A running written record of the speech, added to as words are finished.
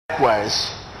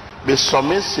Likewise, be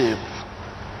submissive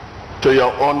to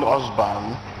your own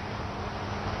husband,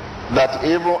 that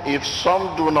even if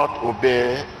some do not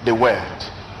obey the word,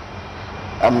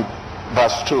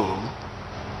 verse 2,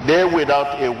 they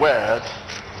without a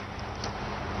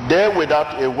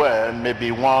word may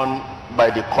be won by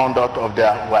the conduct of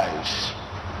their wives.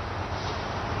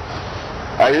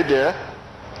 Are you there?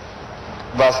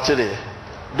 Verse 3,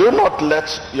 do not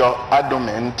let your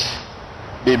argument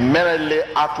be merely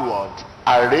outward,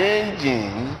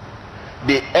 arranging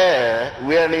the air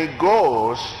where it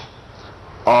goes,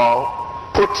 or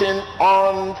putting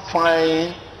on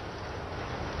fine.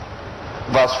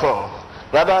 Verse 4,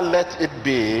 rather let it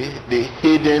be the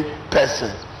hidden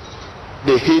person.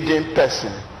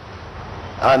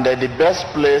 And the best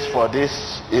place for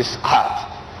this is heart.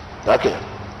 Okay.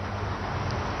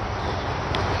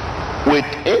 With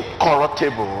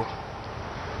incorruptible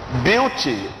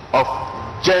beauty of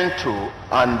gentle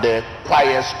and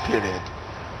quiet spirit,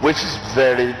 which is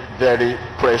very, very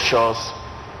precious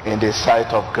in the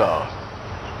sight of God.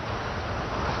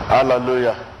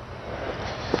 Hallelujah.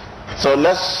 So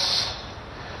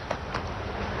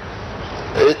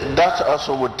that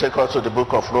also would take us to the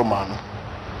book of Romans.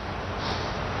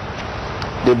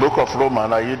 The book of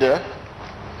Romans, are you there?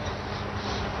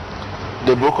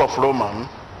 The book of Romans,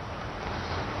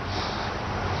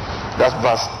 that's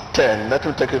verse 10. Let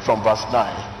me take it from verse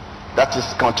 9. That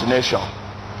is continuation.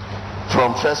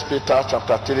 From 1 Peter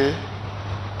chapter 3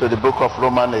 to the book of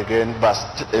Romans again,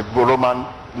 Romans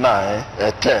 9,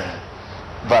 10,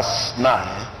 verse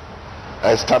 9.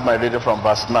 I start my reading from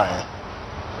verse 9.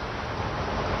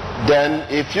 Then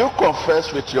if you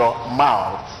confess with your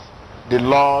mouth the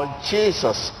Lord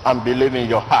Jesus and believe in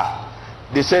your heart,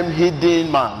 the same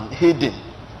hidden,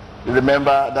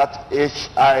 remember that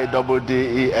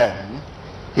Hidden,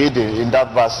 hidden in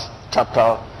that verse,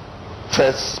 chapter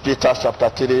 1 Peter chapter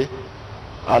 3,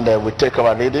 and we take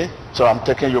our reading. So I'm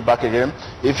taking you back again.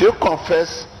 If you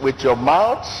confess with your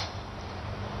mouth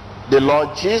the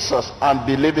Lord Jesus and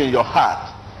believe in your heart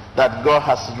that God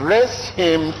has raised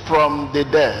him from the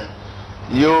dead,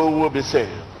 you will be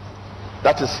saved.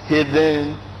 That is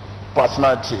hidden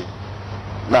personality.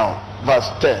 Now, verse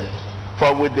 10.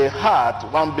 For with the heart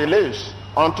one believes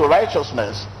unto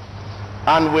righteousness,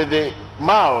 and with the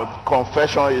mouth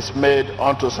confession is made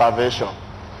unto salvation.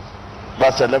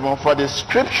 Verse 11. For the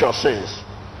scripture says,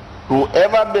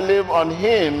 whoever believes on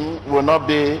him will not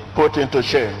be put into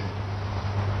shame.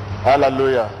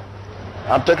 Hallelujah.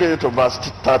 I'm taking you to verse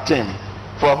 13.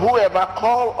 For whoever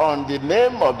call on the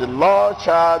name of the Lord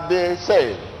shall be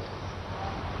saved.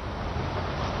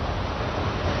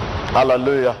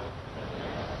 Hallelujah.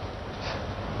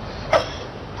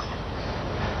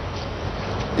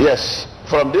 Yes,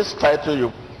 from this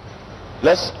title,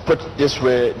 let's put it this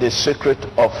way: the secret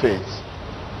of faith.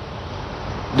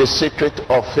 The secret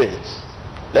of faith.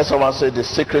 Let someone say the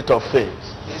secret of faith.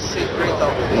 The secret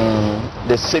of faith.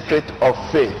 The secret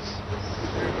of faith.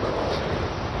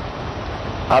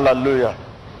 Hallelujah.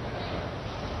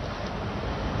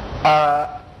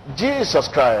 Jesus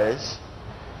Christ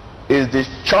is the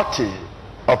surety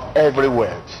of every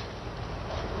word.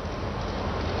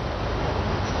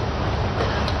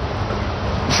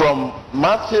 From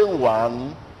Matthew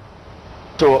 1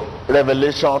 to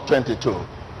Revelation 22.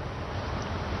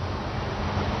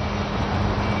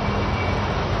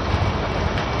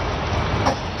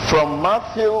 From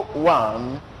Matthew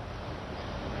 1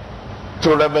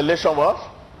 to Revelation what?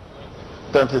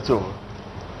 22.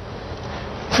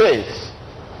 Faith.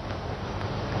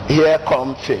 Here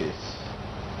comes faith.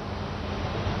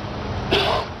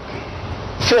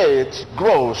 Faith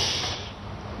grows,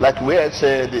 like we had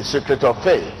said, the secret of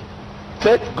faith.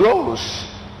 Faith grows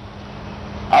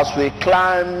as we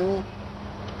climb,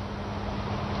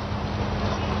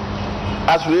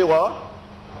 as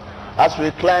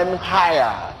we climb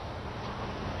higher.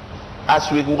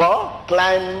 As we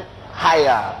climb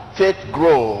higher, faith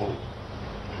grows.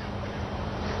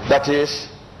 That is,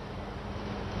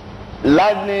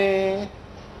 learning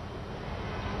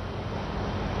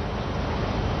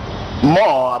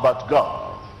more about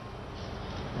God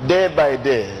day by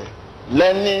day,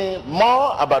 learning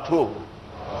more about who?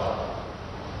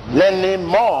 Learning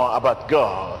more about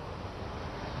God.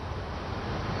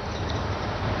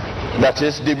 That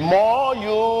is, the more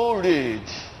you read,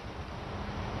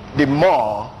 the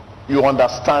more you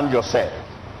understand yourself.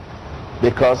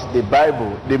 Because the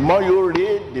Bible, the more you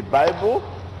read the Bible,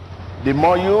 the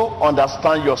more you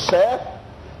understand yourself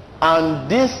and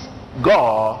this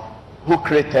God who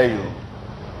created you.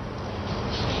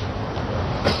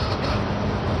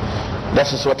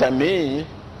 That is what I mean.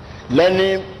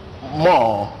 Learning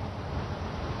more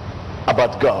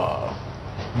about God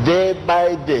day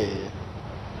by day.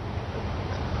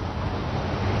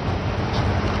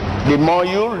 The more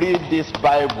you read this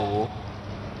Bible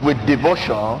with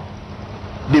devotion,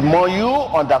 the more you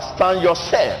understand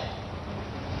yourself.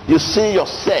 You see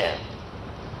yourself.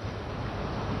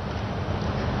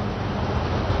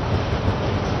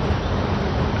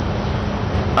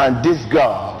 And this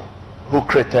God who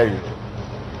created you.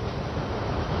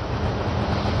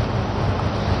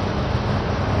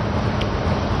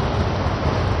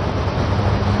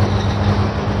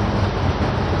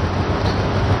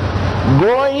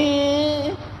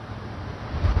 Growing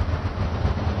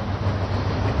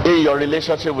in your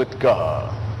relationship with God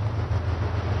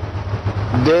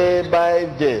day by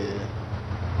day.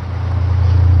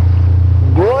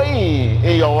 Growing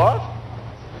in your what?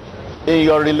 In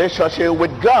your relationship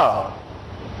with God.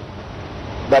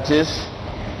 That is,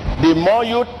 the more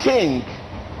you think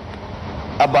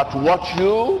about what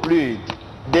you read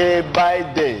day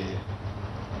by day,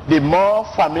 the more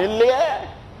familiar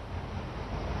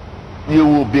you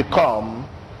will become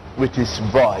with his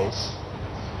voice.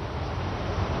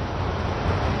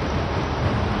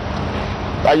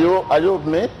 Are you with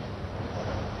me?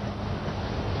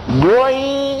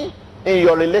 Growing in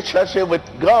your relationship with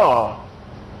God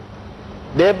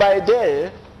day by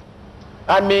day,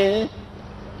 I mean,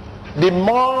 the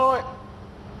more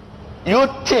you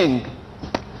think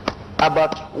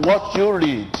about what you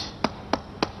read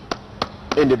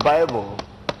in the Bible,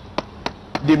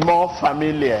 the more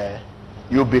familiar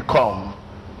you become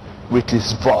with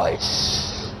his voice.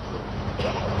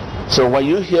 So when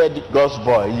you hear God's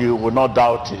voice, you will not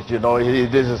doubt it. You know,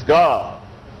 this is God.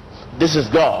 This is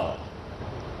God.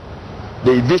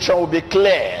 The vision will be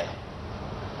clear.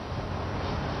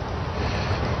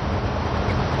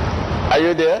 Are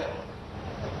you there?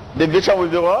 The vision will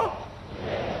be what?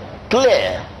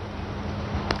 Clear.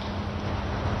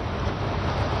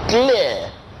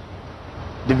 Clear.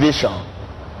 The vision.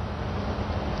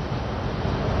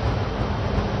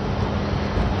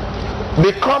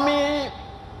 Becoming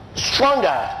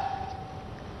stronger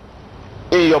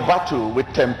in your battle with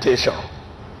temptation.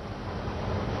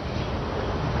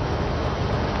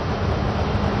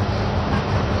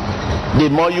 The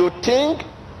more you think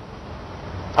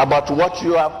about what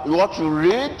you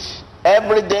read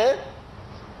every day,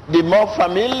 the more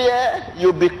familiar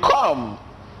you become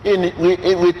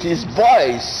with his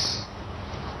voice.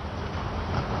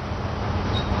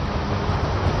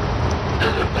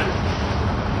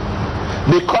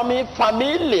 Becoming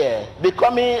familiar,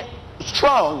 becoming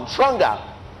stronger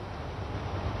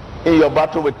in your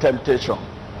battle with temptation.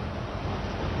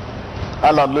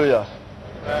 Hallelujah.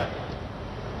 Amen.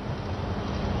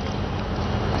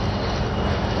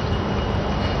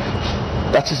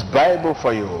 That is Bible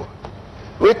for you.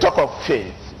 We talk of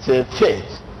faith. Say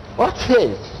faith. What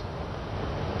faith?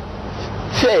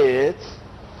 Faith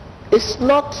is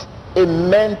not a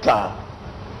mental.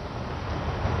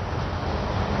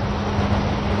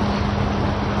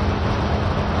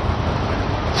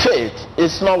 Faith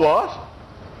is not what?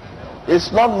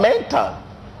 It's not mental.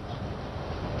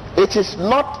 It is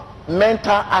not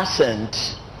mental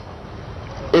assent.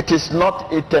 It is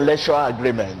not intellectual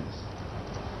agreement.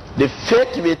 The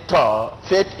faith we taught,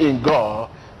 faith in God,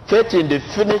 faith in the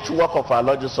finished work of our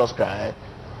Lord Jesus Christ,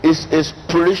 is a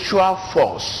spiritual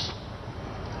force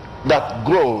that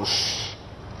grows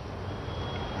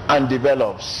and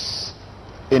develops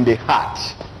in the heart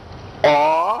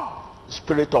or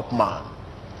spirit of man.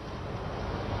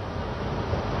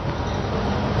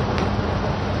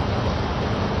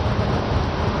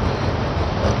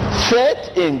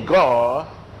 Faith in God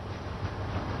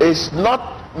is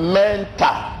not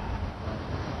mental.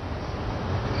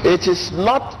 It is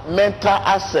not mental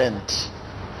assent.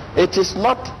 It is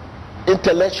not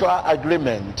intellectual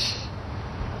agreement.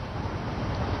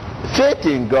 Faith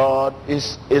in God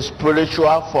is a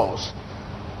spiritual force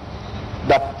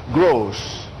that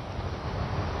grows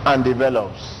and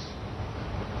develops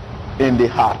in the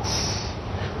heart.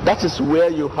 That is where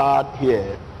you had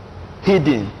here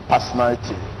hidden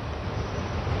personality.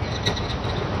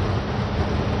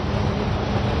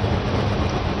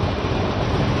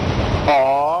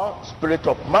 Or spirit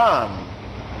of man.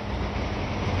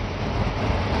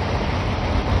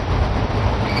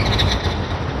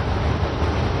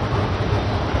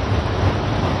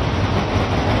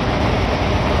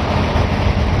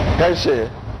 Can you say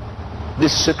the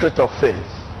secret of faith?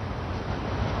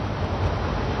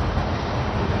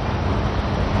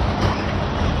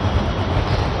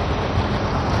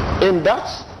 In that,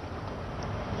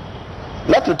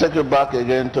 let me take you back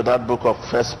again to that book of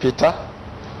 1 Peter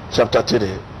chapter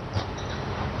 3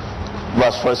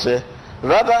 verse 4 say,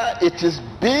 Rather, it is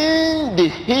being the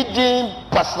hidden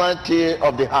personality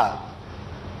of the heart.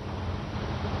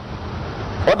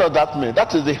 What does that mean?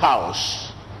 That is the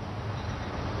house.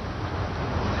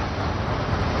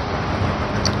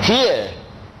 Here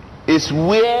is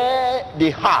where the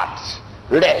heart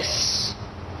rests.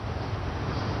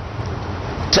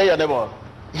 Tell your neighbor,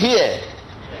 here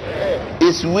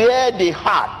is where the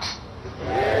heart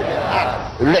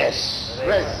rests.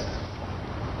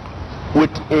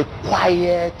 With a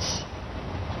quiet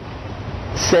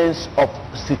sense of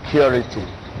security.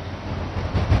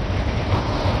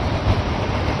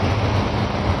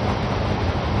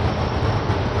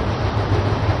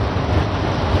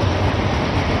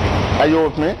 Are you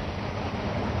with me?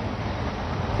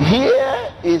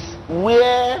 Here is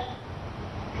where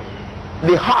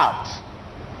the heart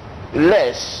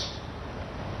rests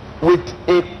with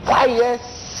a quiet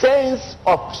sense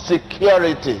of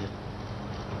security.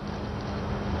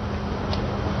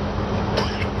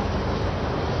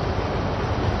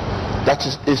 That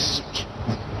is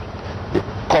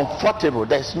comfortable.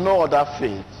 There's no other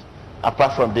faith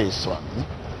apart from this one.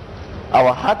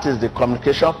 Our heart is the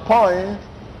communication point,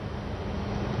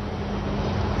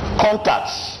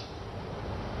 contacts,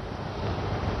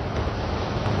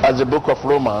 as the book of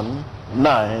Romans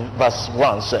 9 verse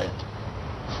 1 said.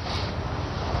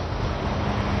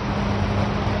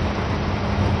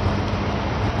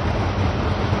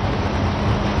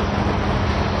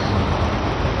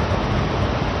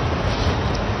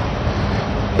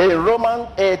 In Romans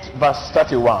 8 verse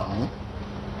 31,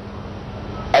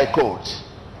 I quote,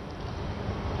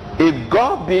 if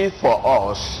God be for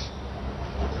us,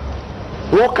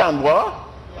 who can what?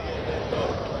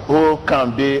 Who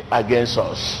can be against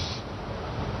us?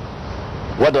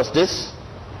 What does this?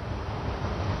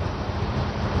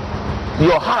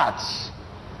 Your heart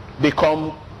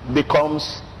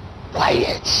becomes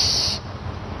quiet.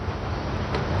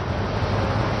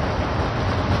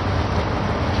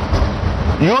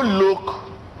 You look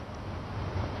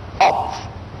up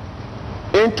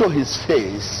into his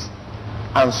face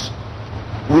and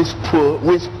whisper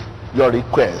your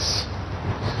request.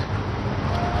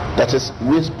 That is,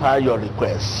 whisper your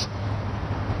request.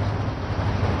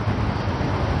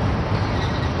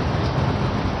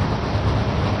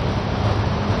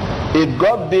 If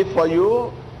God be for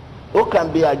you, who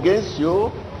can be against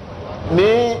you?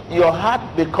 Your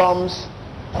heart becomes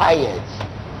quiet.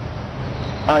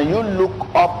 And you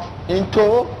look up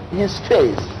into his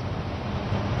face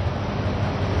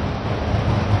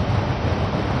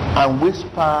and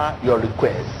whisper your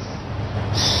request.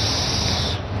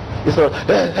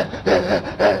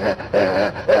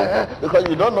 Because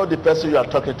you don't know the person you are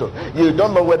talking to. You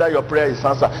don't know whether your prayer is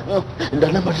answered. In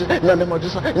the name of Jesus, in the name of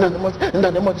Jesus, in the name of Jesus, in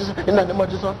the name of Jesus, in the name of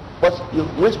Jesus. But you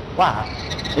whisper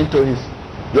into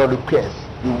your request.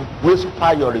 You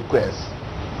whisper your request.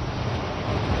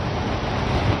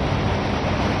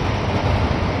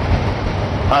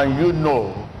 And you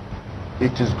know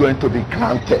it is going to be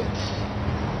granted.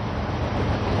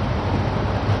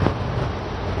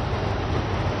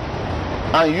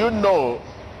 And you know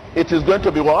it is going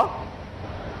to be what?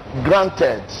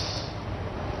 Granted.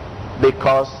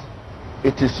 Because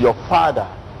it is your Father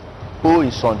who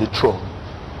is on the throne.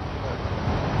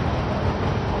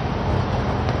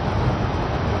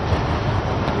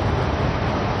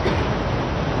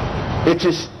 It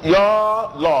is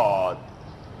your Lord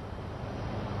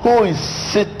who is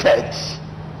seated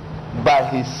by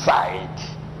his side.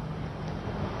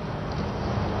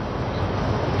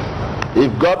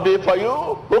 If God be for you,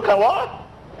 who can what?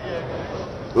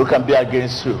 Who can be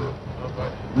against you?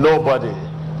 Nobody.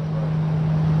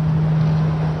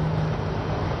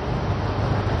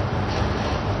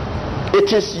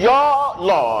 It is your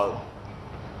Lord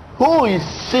who is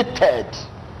seated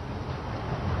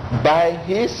by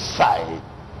his side.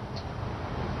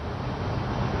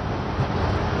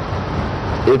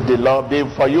 If the Lord be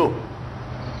for you,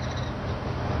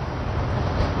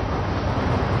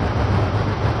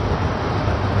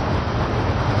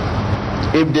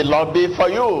 if the Lord be for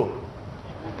you,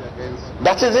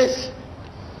 that is it.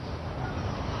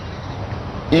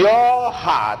 Your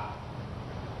heart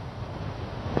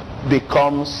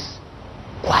becomes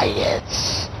quiet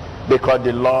because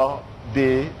the Lord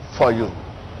be for you,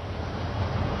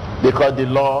 because the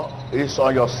Lord is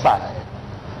on your side.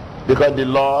 Because the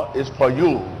Lord is for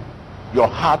you, your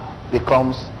heart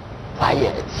becomes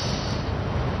quiet.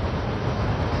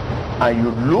 And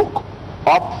you look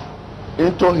up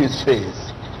into his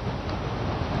face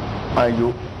and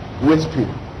you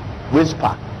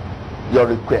whisper your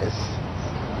request.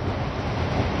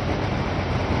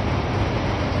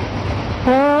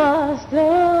 Was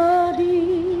the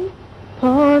deep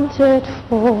haunted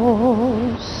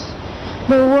force,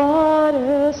 the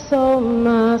waters of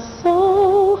my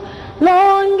soul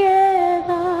longeth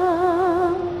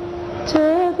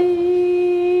after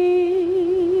thee.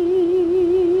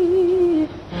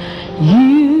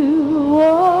 You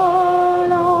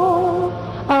alone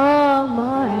are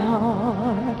my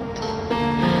heart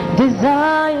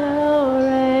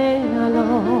desiring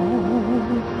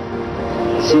alone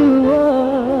to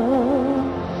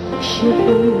worship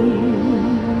you.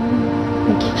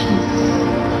 Thank you,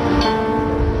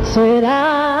 Jesus. So it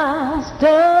has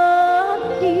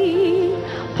done thee,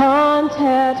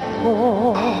 haunted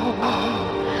for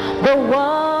the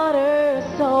waters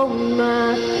of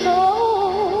my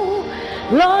soul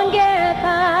longeth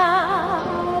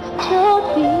after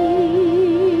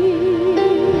thee.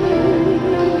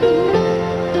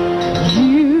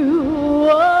 You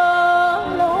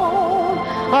alone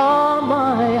are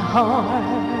my heart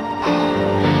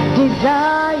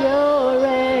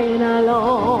desiring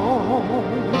alone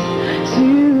to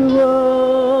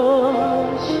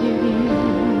worship you.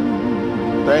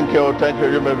 Thank you.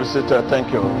 You may be seated.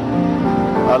 Thank you.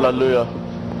 Hallelujah.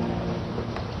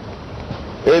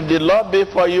 If the Lord be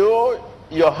for you,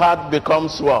 your heart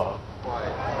becomes what?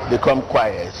 Quiet. Become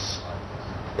quiet.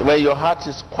 When your heart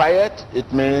is quiet,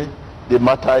 it means the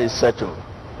matter is settled.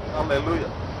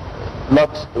 Hallelujah.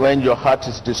 Not when your heart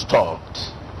is disturbed,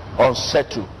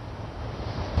 unsettled.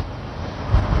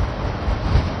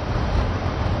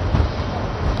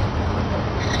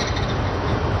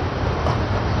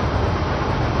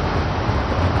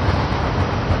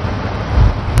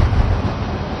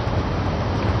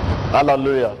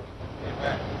 Hallelujah.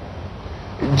 Amen.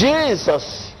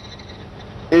 Jesus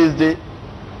is the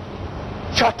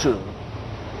chattel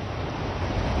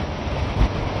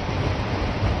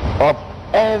of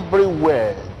every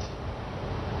word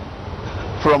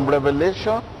from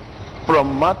Revelation,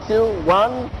 from Matthew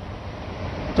 1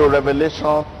 to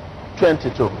Revelation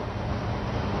 22.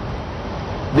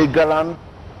 The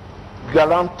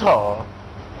guarantor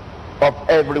of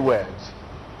every word.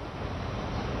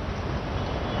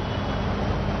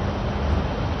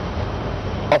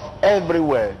 Of every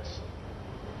word.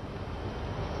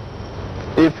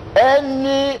 If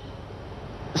any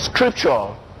scripture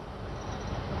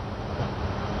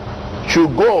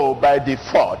should go by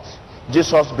default,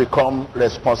 Jesus becomes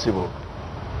responsible.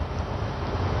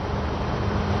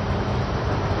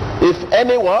 If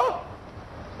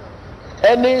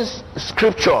any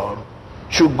scripture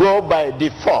should go by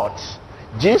default,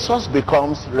 Jesus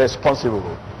becomes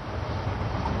responsible.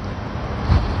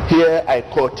 Here I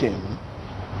quote him.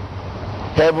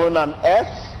 Heaven and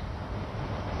earth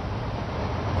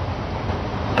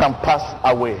can pass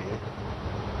away,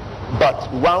 but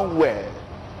one word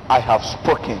I have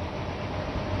spoken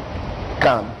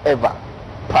can ever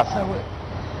pass away.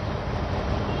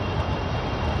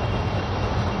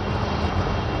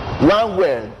 One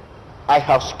word I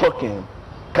have spoken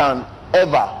can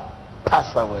ever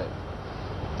pass away.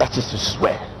 That is to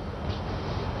swear.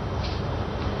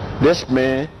 This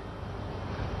means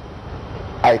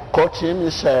I quote him, he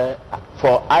said,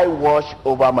 for I watch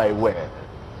over my word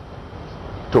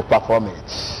to perform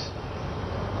it.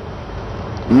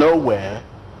 Nowhere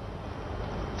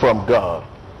from God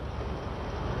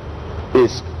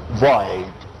is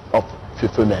void of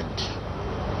fulfillment.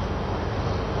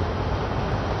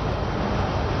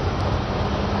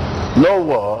 No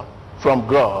word from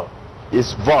God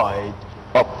is void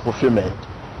of fulfillment.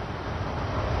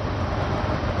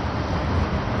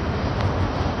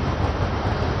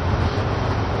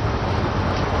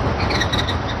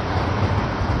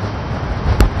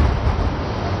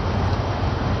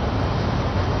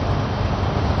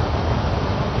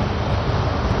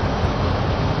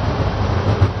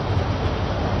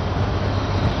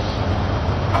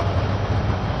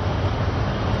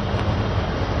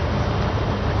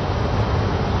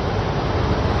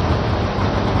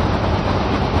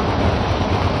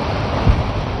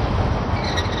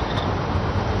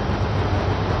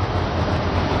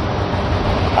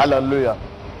 Hallelujah.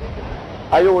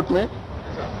 Are you with me?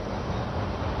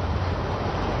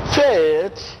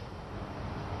 Faith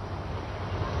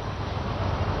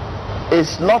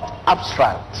is not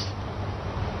abstract.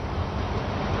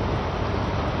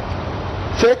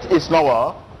 Faith is not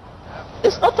what?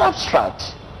 It's not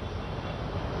abstract.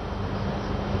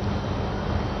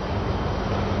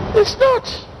 It's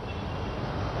not.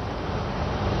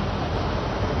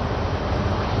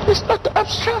 It's not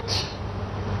abstract.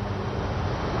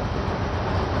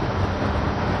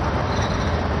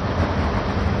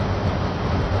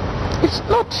 It's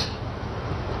not.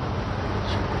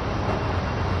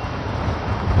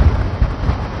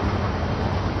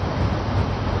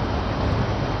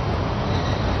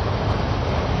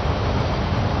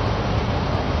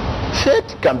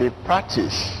 Faith can be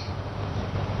practiced.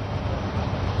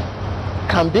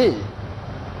 Can be.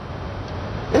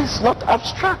 It's not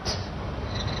abstract.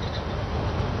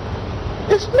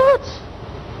 It's not.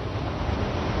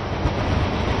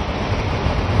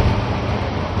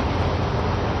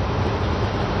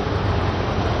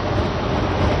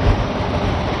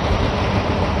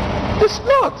 It's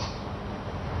not.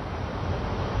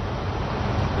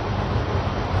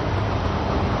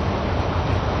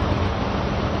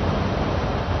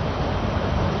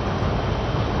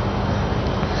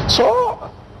 So,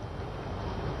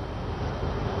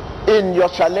 in your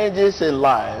challenges in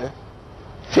life,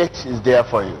 faith is there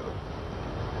for you.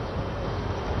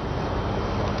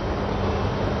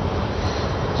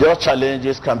 Your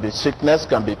challenges can be sickness,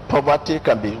 can be poverty,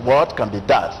 can be what, can be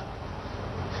that.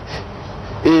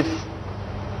 If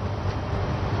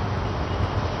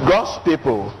God's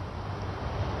people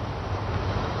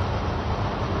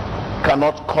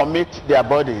cannot commit their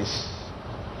bodies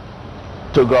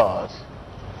to God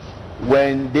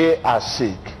when they are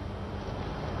sick,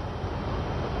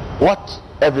 what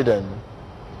evidence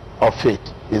of faith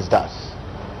is that?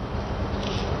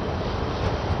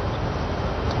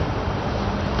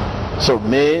 So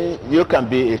you can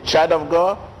be a child of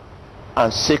God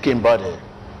and sick in body.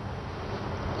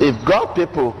 If God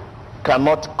people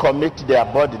cannot commit their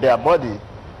body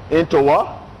into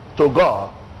what? To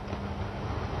God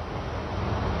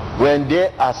when they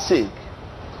are sick,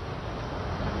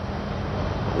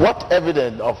 what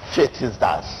evidence of faith is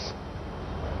that?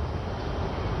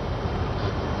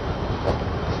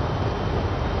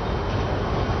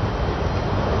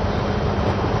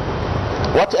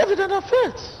 What evidence of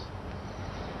faith?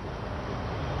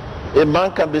 A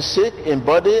man can be sick in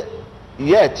body,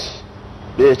 yet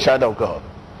be a child of God.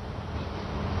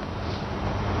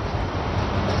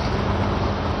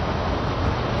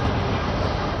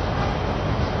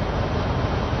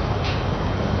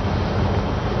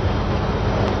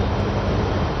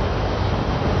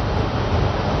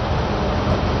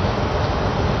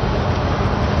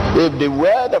 If the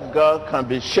word of God can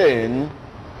be shown,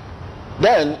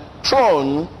 then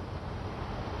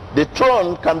the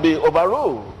throne can be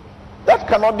overruled. That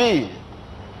cannot be.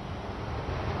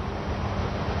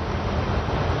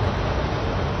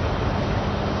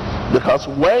 Because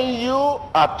when you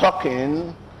are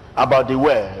talking about the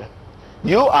word,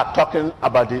 you are talking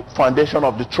about the foundation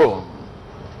of the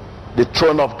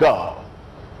throne of God.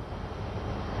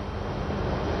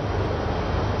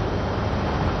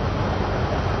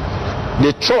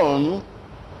 The throne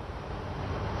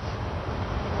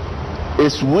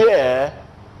is where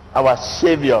our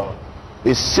Savior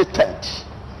is seated.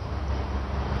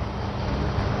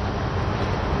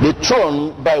 The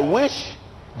throne by which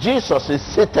Jesus is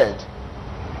seated.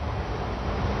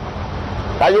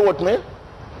 Are you with me?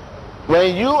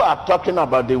 When you are talking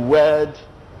about the word,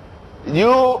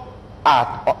 you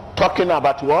are talking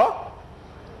about what?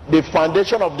 The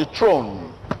foundation of the throne.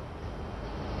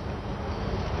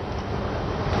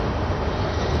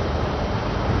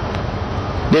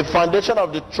 The foundation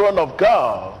of the throne of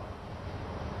God.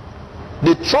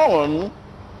 The throne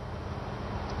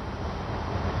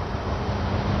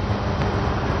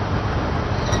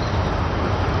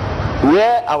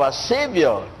where our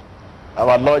Savior,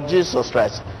 our Lord Jesus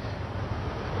Christ,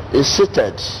 is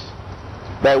seated,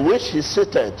 by which he is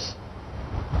seated.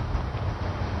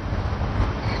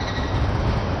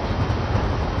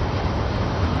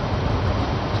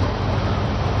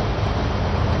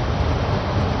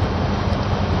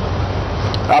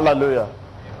 Hallelujah.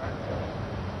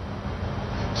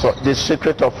 So the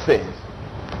secret of faith.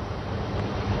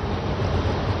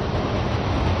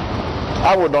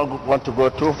 I would not want to go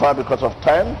too far because of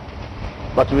time,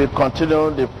 but we'll continue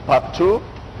the part 2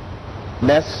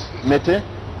 next meeting.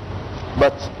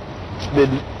 But be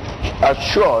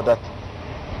assured that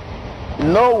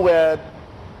no word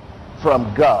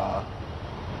from God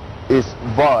is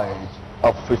void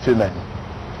of fulfillment.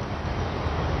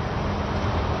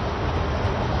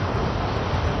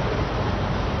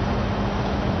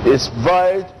 Is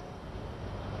void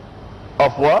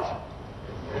of what?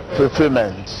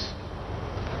 Fulfillment.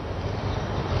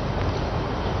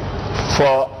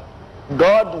 For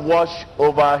God watched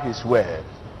over his word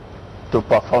to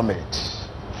perform it.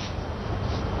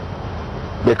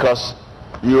 Because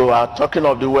you are talking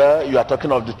of the word, you are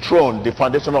talking of the throne, the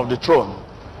foundation of the throne.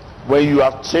 When you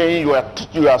are saying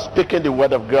you are speaking the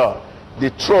word of God,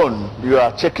 the throne, you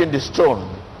are checking the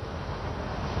stone.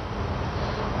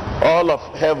 All of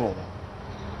heaven.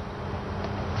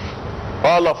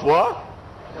 All of what?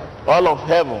 All of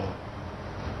heaven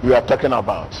you are talking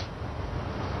about.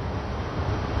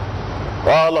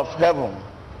 All of heaven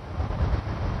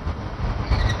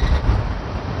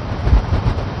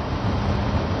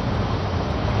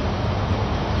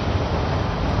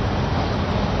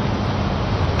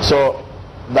So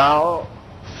now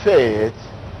faith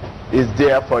is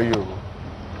there for you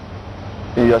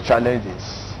in your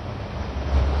challenges.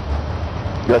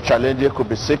 Your challenges could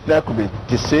be sickness, could be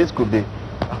disease, could be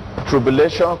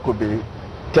tribulation, could be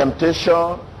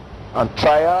temptation and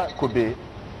trial, could be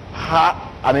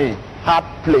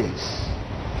hard place.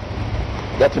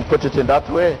 Let him put it in that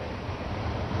way.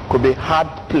 Could be hard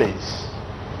place.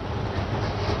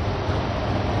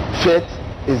 Faith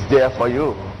is there for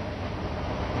you.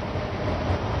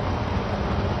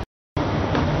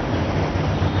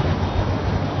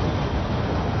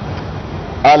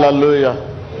 Hallelujah.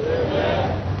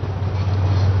 Amen.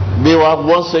 Beware,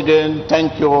 once again,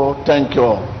 thank you, thank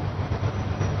you.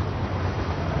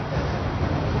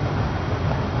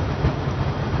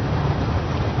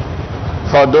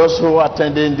 For those who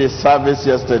attended the service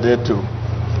yesterday too,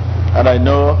 and I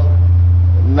know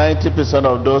 90%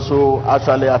 of those who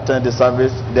actually attend the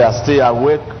service, they are still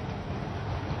awake,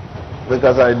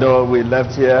 because I know we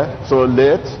left here so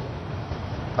late,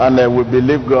 and we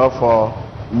believe God for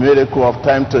miracle of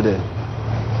time today.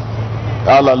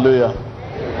 Hallelujah.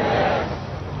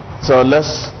 Amen. So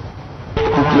let's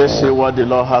quickly see what the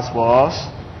Lord has for us.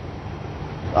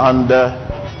 And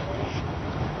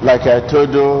like I told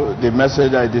you, the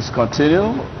message I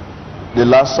discontinued the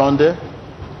last Sunday,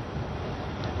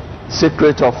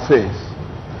 secret of faith.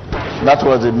 That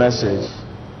was the message.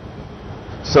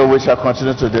 So we shall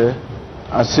continue today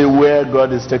and see where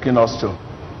God is taking us to.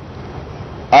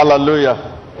 Hallelujah.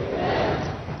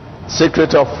 Amen.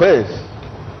 Secret of faith.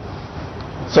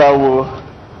 So I will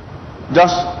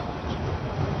just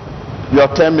your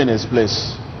 10 minutes,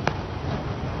 please.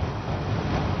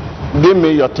 Give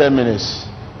me your 10 minutes.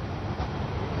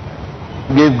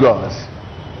 Give God.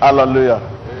 Hallelujah.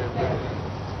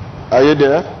 Amen. Are you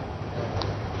there?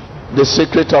 The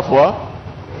secret of what?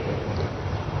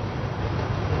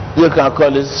 You can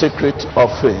call it secret of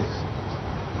faith.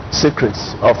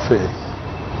 Secrets of faith.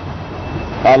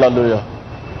 Hallelujah.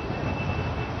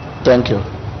 Thank you.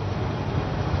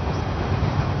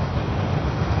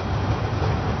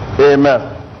 Amen.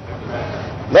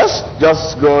 Let's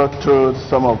just go through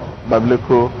some of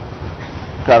biblical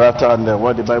character and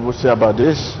what the Bible says about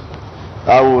this.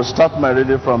 I will start my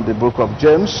reading from the book of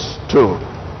James 2.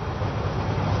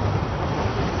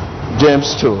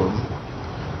 James 2.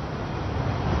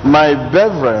 My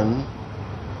brethren,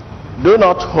 do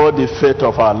not hold the faith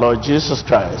of our Lord Jesus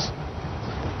Christ,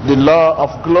 the Lord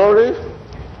of glory,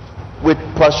 with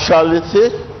partiality.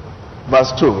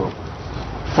 Verse 2.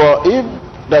 For if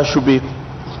there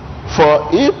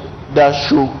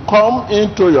should come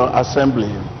into your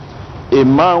assembly a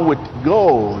man with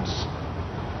gold,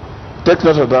 take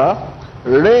note of that,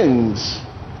 rings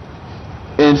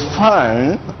in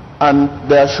fine, and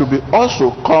there should be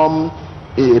also come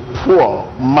a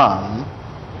poor man.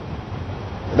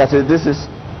 That is, this is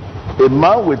a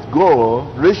man with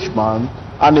gold, rich man,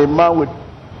 and a man with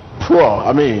poor.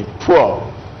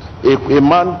 A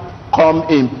man come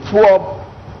in poor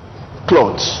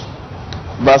clothes.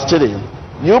 Verse 3.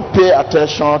 You pay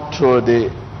attention to the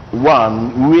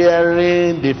one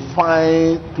wearing the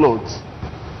fine clothes,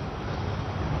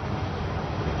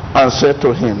 and say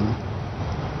to him,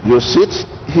 you sit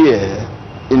here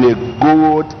in a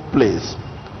good place,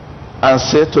 and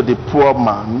say to the poor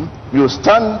man, you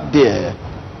stand there,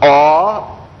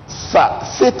 or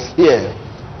sit here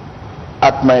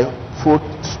at my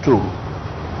footstool.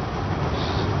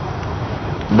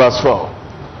 Verse 4.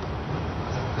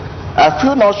 Have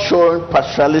you not shown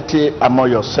partiality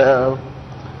among yourselves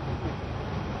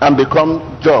and become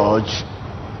judge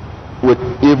with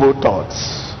evil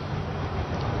thoughts?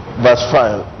 Verse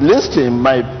 5. Listen,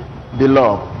 my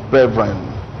beloved brethren,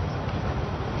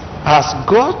 has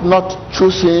God not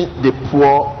chosen the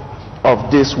poor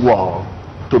of this world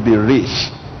to be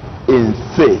rich in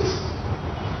faith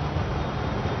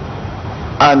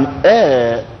and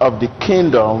heir of the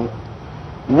kingdom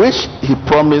which he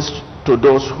promised to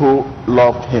those who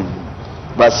loved him?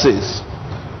 Verse 6.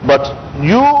 But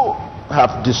you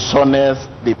have dishonest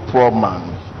the poor man.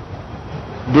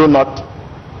 Do not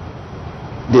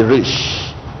the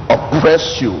rich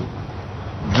oppress you,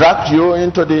 drag you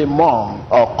into the mire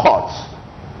or court.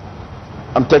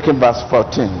 I'm taking verse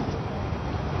 14.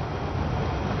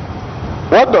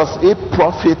 What does it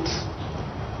profit,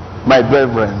 my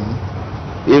brethren,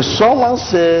 if someone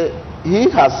say he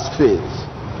has faith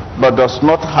but does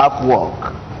not have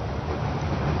work?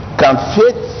 Can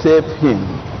faith save him?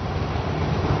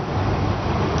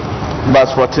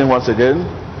 Verse 14 once again.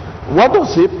 What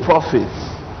does it profit,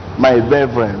 my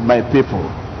brethren, my people,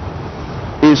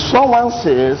 if someone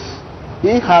says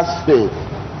he has faith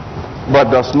but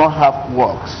does not have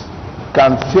works?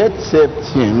 Can faith save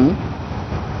him?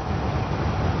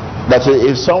 That is,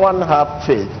 if someone have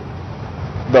faith,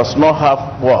 does not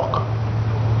have work,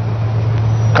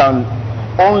 can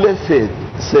only faith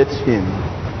save him?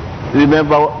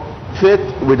 Remember, faith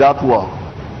without work.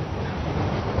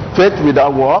 Faith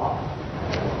without work.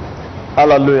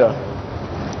 Hallelujah.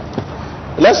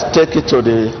 Let's take it to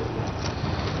the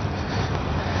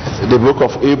book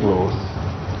of Hebrew.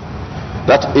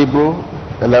 That Hebrew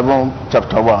 11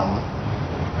 chapter 1.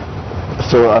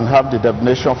 So, and have the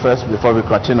definition first before we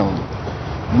continue.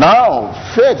 Now,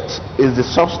 faith is the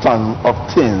substance of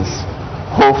things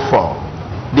hoped for,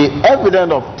 the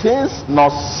evidence of things not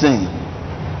seen.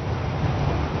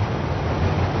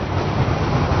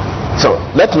 So,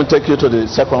 let me take you to the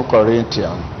 2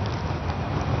 Corinthians.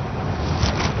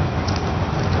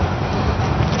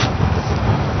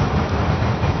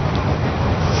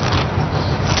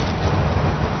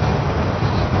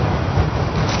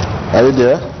 Are you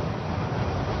there?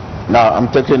 Now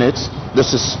I'm taking it.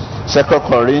 This is 2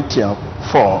 Corinthians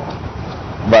 4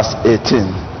 verse 18.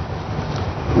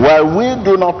 While we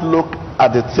do not look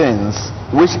at the things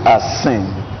which are seen,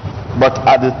 but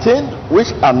at the things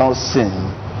which are not seen.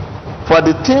 For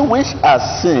the things which are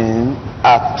seen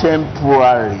are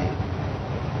temporary.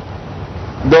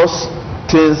 Those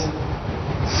things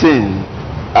seen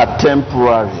are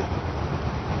temporary.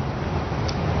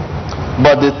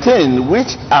 But the things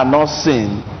which are not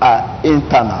seen are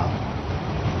internal.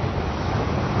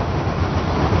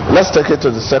 Let's take it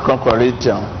to the 2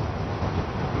 Corinthians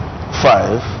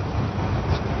 5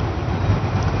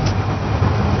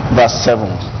 verse 7.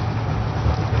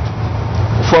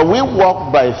 For we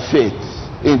walk by faith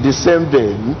in the same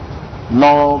vein,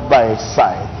 not by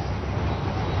sight.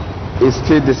 It's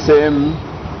still the same.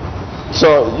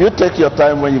 So you take your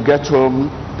time when you get home,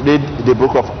 read the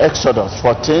book of Exodus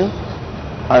 14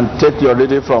 and take your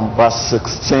reading from verse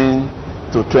 16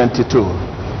 to 22.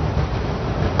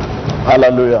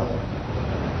 Hallelujah.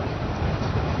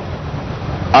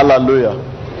 Hallelujah.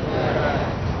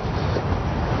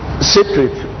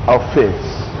 Secret of faith.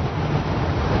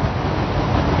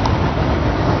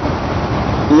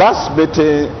 Last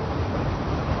meeting,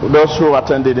 those who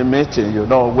attended the meeting, you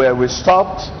know where we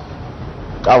stopped.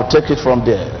 I'll take it from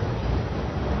there.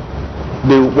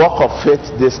 The work of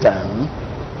faith this time.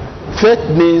 Faith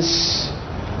needs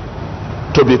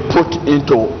to be put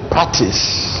into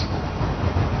practice.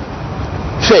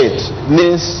 Faith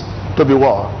needs to be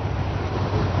what?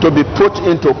 To be put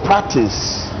into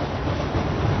practice.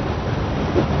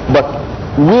 But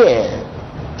where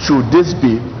should this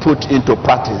be put into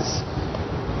practice?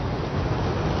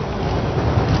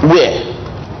 Where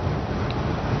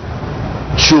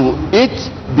should it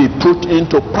be put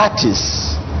into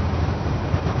practice?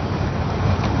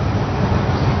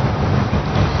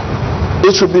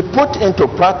 It should be put into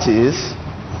practice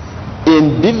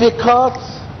in difficult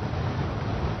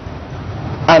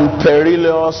and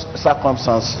perilous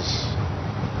circumstances.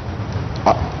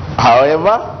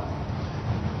 However,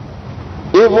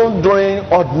 even during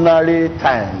ordinary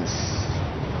times,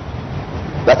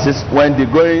 that is when the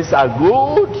goings are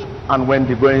good and when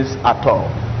the goings are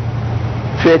tough,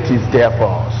 faith is there for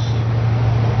us.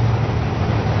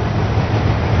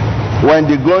 When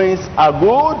the goings are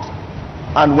good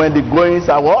and when the goings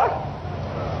are what?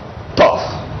 Tough.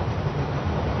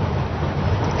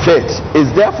 Faith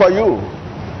is there for you.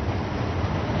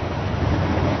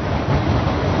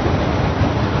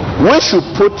 We should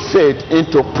put faith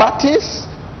into practice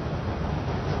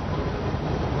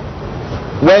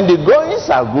when the goings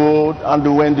are good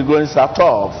and when the goings are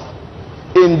tough,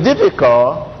 in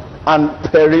difficult and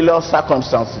perilous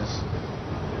circumstances.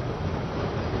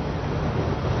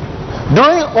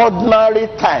 During ordinary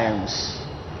times,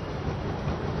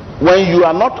 when you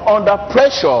are not under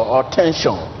pressure or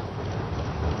tension,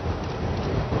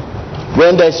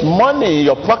 when there's money in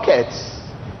your pockets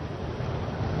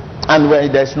and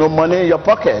when there's no money in your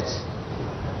pockets,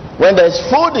 when there's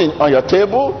food on your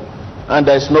table and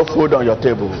there's no food on your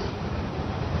table,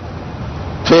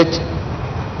 faith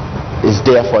is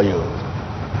there for you.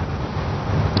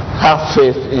 Have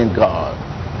faith in God.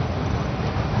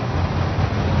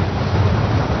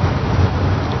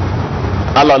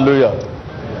 Hallelujah.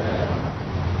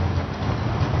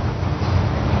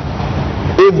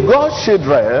 If God's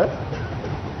children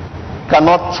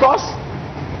cannot trust,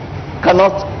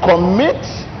 cannot commit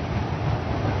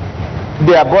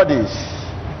their bodies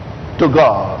to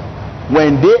God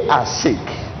when they are sick,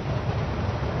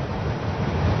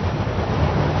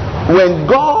 when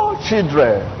God's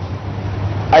children,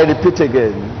 I repeat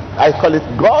again, I call it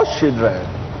God's children,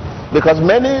 because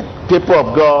many people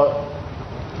of God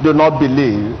do not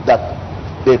believe that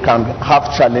they can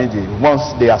have challenges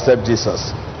once they accept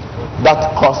Jesus.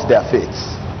 That costs their faith.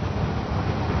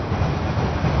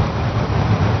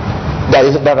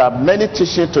 There are many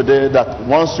teachings today that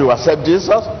once you accept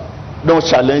Jesus, no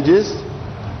challenges.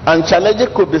 And challenges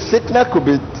could be sickness, could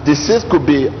be disease, could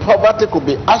be poverty, could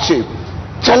be hardship.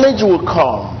 Challenge will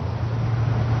come.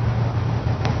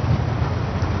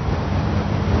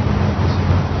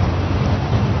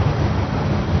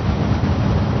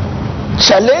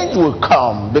 Challenge will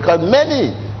come because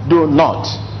many do not,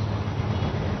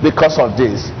 because of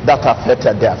this, that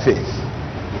affected their faith.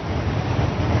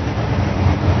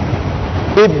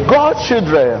 If God's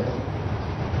children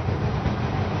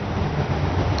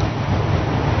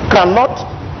cannot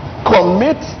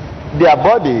commit their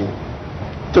body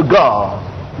to God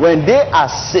when they are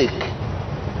sick,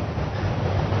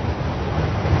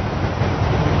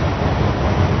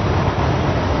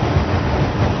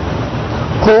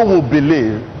 who will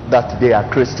believe that they are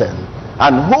Christian?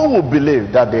 And who will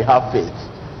believe that they have faith?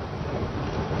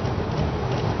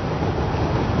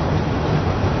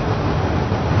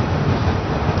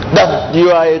 That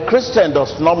you are a Christian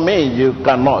does not mean you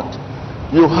cannot.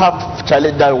 You have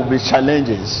challenge. There will be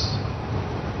challenges.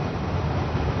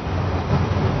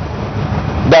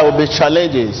 There will be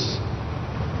challenges.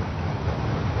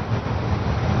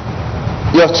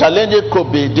 Your challenges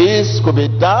could be this, could be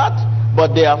that,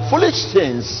 but they are foolish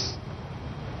things.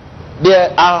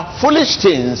 There are foolish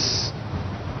things.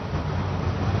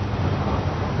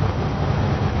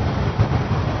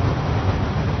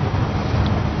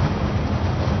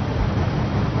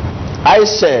 I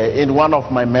say in one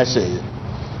of my messages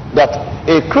that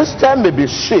a Christian may be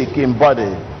sick in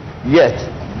body, yet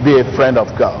be a friend of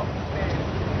God.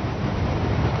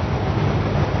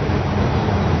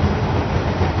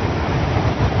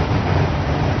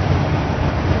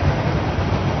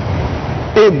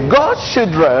 If God's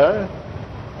children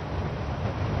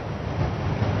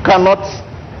cannot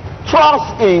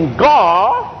trust in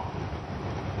God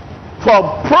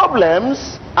for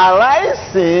problems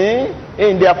arising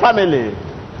in their family,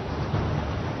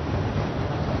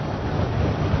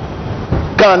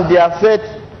 can their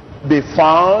faith be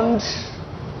found?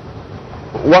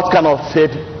 What kind of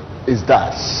faith is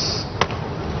that?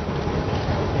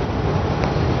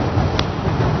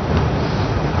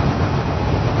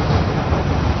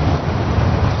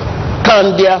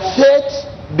 Can their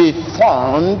faith be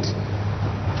found?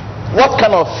 What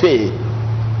kind of faith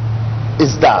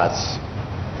is that?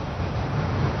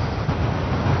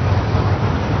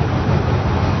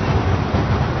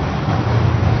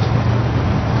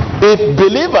 If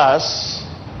believers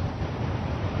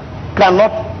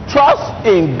cannot trust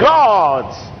in God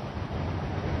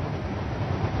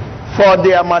for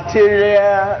their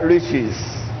material riches,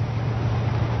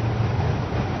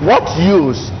 what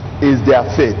use is their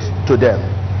faith to them?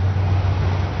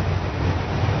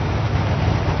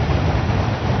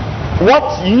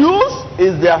 What use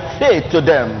is their faith to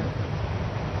them?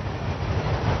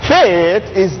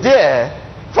 Faith is there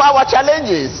for our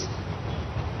challenges.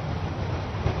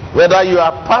 Whether you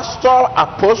are pastor,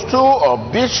 apostle,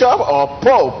 or bishop, or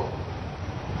pope,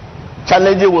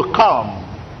 challenges will come.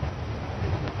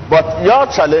 But your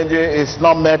challenge is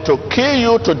not meant to kill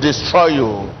you, to destroy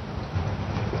you.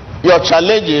 Your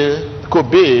challenge could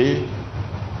be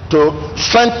to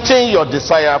strengthen your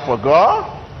desire for God,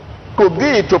 could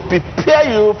be to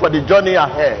prepare you for the journey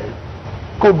ahead,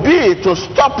 could be to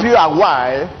stop you a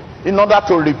while in order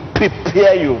to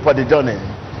prepare you for the journey,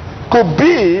 could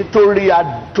be to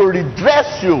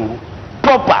redress you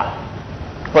proper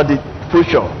for the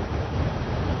future,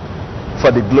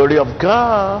 for the glory of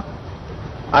God.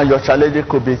 And your challenge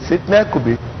could be sickness, could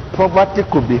be poverty,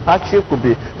 could be hardship, could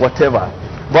be whatever.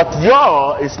 But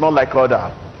yours is not like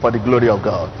other, for the glory of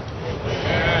God.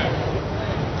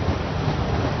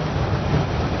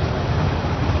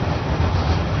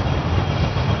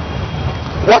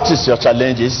 What is your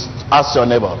challenges? Ask your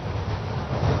neighbor.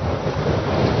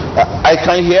 I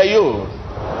can hear you.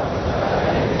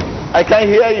 I can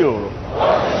hear you.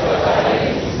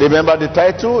 Remember the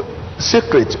title?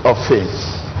 Secret of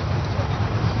Faith.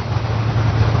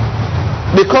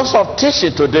 Because of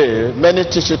teaching today, many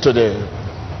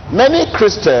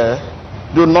Christians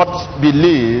do not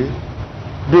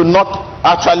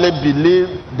actually believe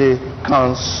they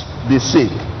can be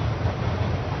sick.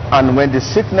 And when the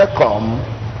sickness comes,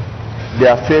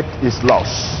 their faith is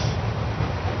lost.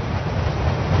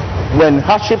 When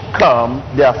hardship comes,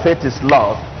 their faith is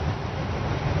lost.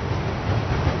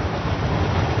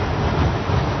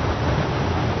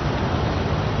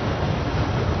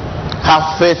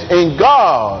 Have faith in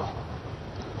God.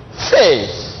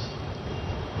 Faith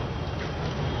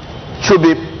should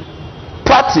be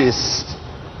practiced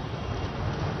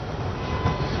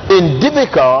in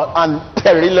difficult and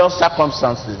perilous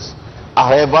circumstances.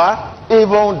 However,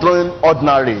 even during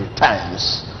ordinary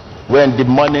times when the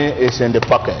money is in the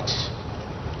pocket.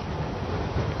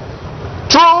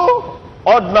 Through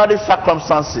ordinary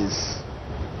circumstances,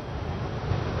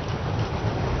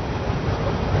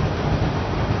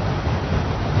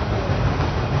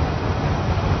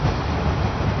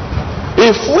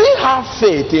 if we have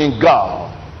faith in God,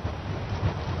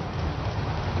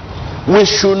 we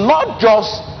should not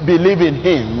just believe in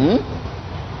Him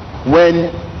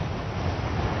when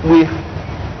we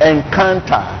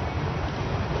encounter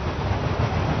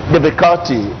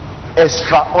difficulty,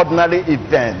 extraordinary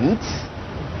events,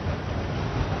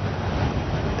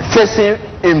 facing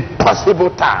impossible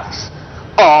tasks,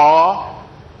 or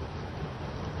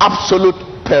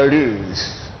absolute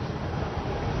perils.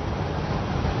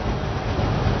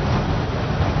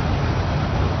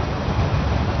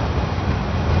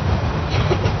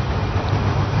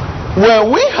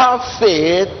 When we have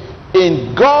faith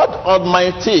in God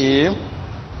Almighty,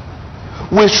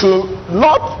 we should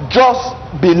not just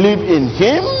believe in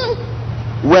Him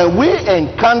when we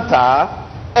encounter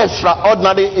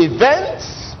extraordinary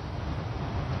events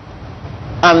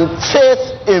and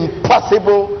face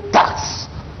impossible tasks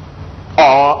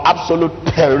or absolute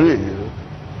peril.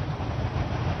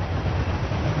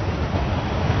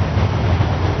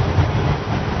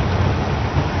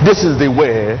 This is the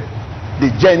way the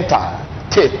Gentile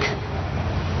take.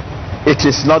 It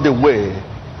is not the way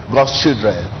God's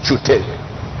children should take.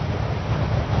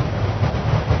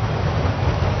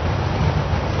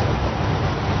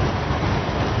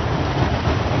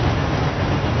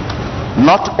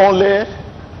 Not only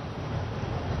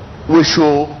we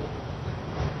should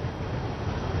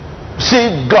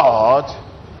see God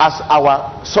as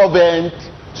our sovereign,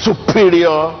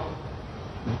 superior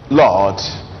Lord,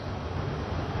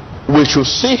 we should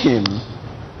see Him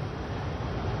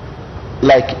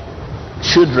like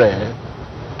children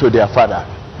to their father.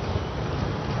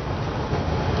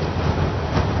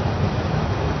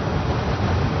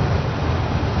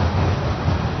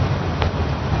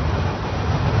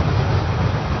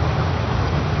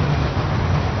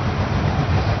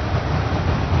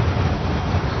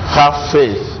 Have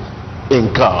faith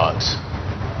in God.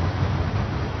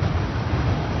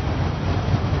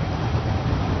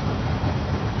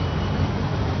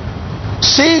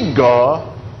 See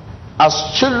God as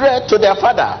children to their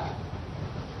father.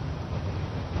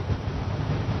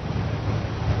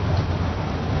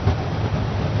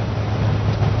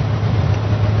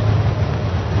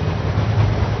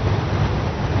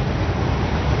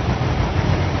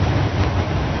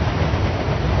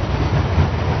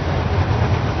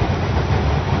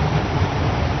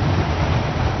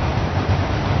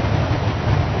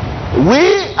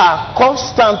 We are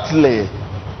constantly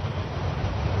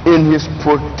in His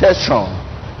protection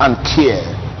and care.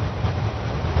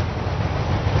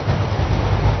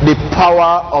 The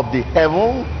power of the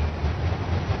heaven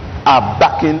are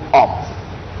backing up,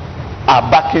 are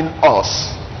backing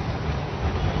us,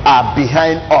 are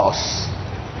behind us,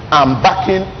 and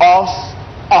backing us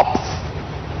up.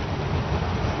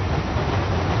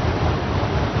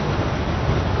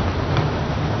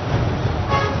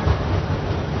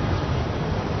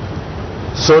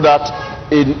 So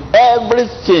that in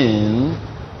everything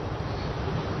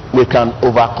we can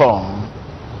overcome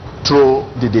through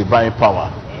the divine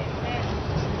power.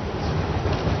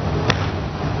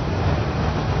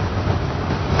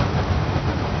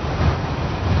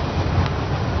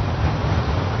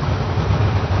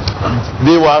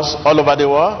 Viewers all over the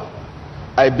world,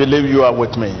 I believe you are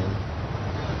with me.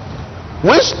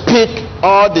 We speak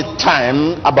all the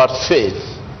time about faith.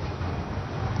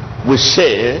 We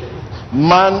say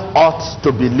man ought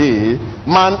to believe,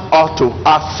 man ought to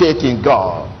have faith in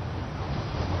God.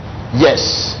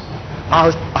 Yes.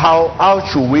 How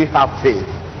should we have faith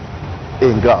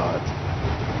in God?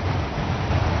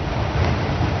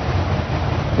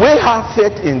 We have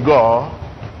faith in God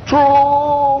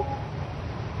through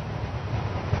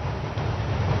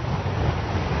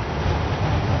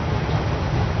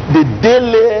the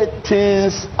daily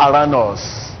things around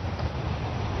us.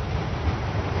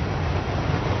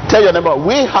 Tell your neighbor,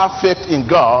 we have faith in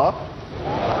God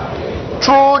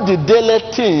through the daily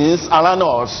things around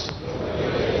us.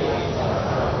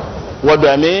 What do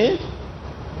I mean?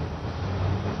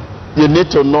 You need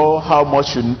to know how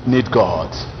much you need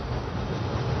God.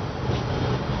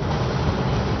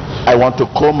 I want to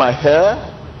comb my hair,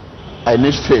 I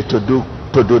need faith to do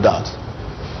that.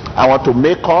 I want to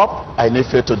make up, I need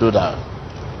faith to do that.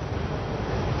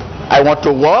 I want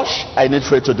to wash, I need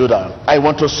faith to do that. I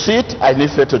want to sit, I need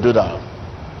faith to do that.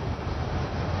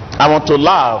 I want to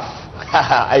laugh.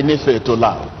 I need faith to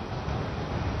laugh.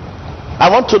 I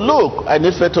want to look. I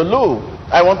need faith to look.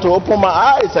 I want to open my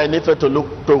eyes. I need faith to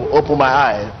open my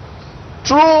eyes.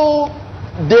 Through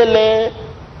daily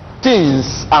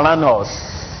things around us.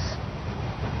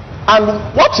 And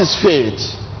what is faith?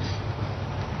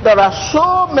 There are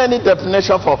so many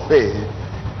definitions for faith.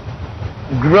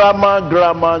 Grammar,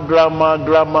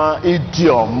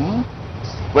 idiom.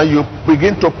 When you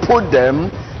begin to put them,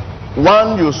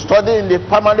 one you study in the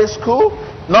primary school,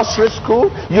 nursery school,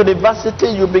 university,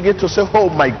 you begin to say, oh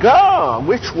my God,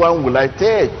 which one will I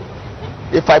take?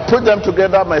 If I put them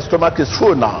together, my stomach is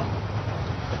full now.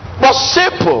 But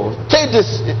simple, take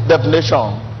this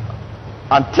definition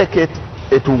and take it,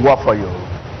 it will work for you.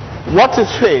 What is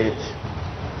faith?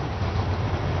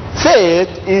 Faith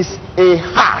is a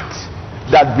heart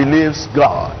that believes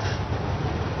God.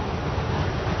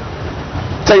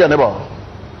 Tell your neighbor.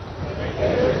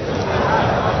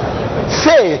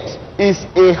 Faith is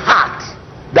a heart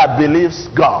that believes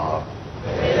God.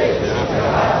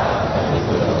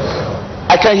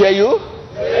 I can hear you.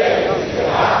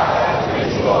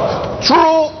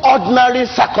 Through ordinary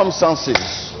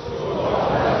circumstances.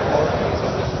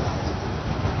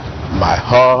 My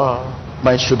heart,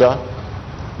 my shoulder,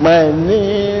 my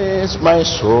knees, my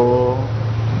soul,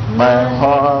 my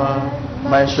heart,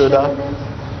 my shoulder,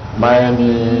 my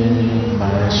knees,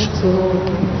 my soul,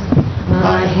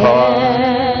 my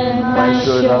heart, my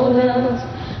shoulders,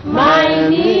 my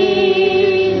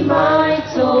knees, my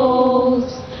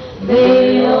toes,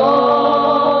 they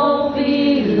all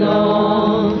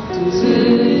belong to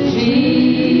Jesus.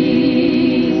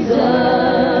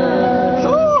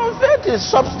 So faith is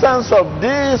substance of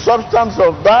this, substance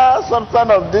of that,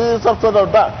 substance of this, substance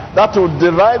of that. That will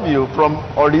derive you from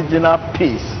original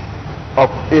piece of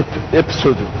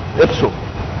episode.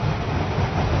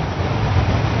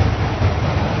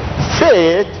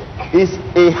 Faith is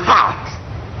a heart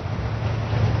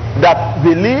that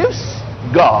believes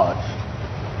God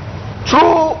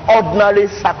through ordinary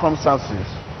circumstances.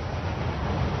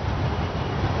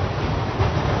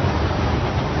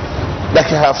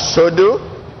 Like I have showed you,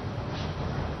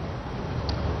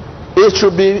 it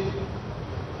should be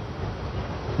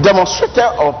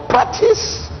demonstrated or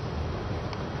practiced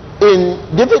in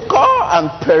difficult and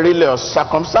perilous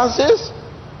circumstances.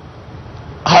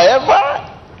 However,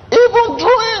 even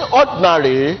during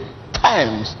ordinary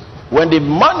times, when the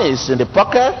money is in the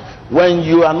pocket, when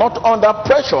you are not under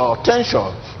pressure or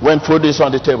tension, when food is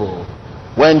on the table,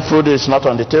 when food is not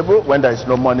on the table, when there is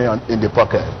no money in the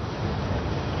pocket,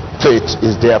 faith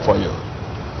is there for you.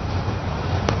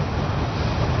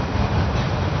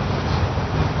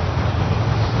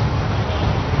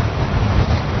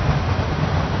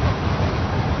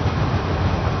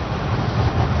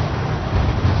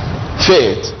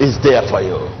 Faith is there for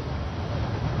you.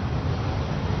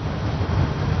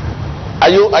 Are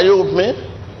you with me?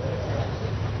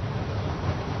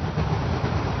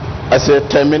 I said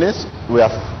 10 minutes. We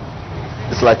have.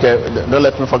 It's like don't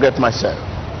let me forget myself.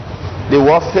 The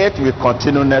word faith will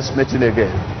continue next meeting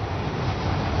again.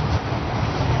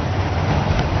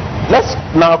 Let's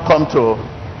now come to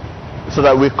so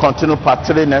that we continue part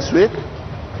 3 next week.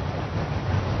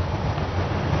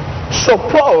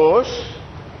 Suppose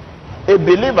a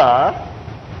believer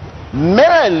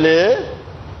merely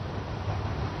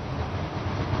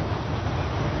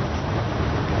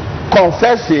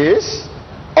confesses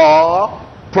or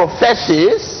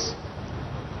professes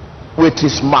with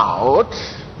his mouth,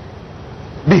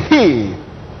 be healed,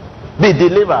 be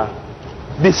delivered,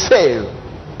 be saved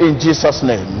in Jesus'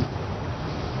 name.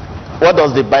 What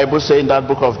does the Bible say in that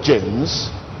book of James?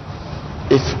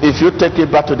 If you take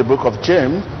it back to the book of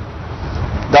James,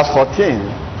 that's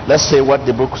 14. Let's see what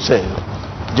the book says.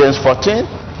 James 14.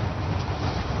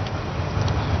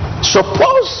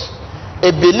 Suppose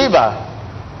a believer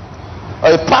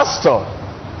or a pastor,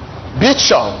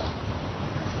 bishop,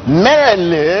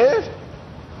 merely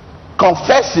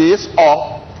confesses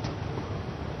or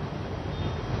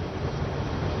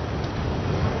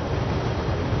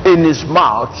in his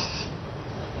mouth,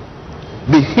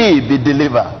 be healed, be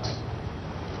delivered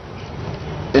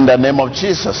in the name of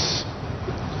Jesus.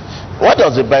 What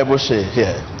does the Bible say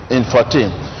here in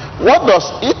 14? What does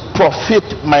it profit,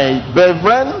 my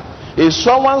brethren, if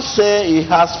someone say he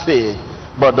has faith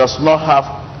but does not have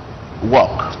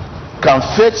work? Can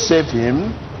faith save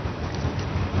him?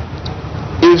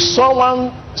 If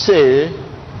someone say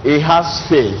he has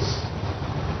faith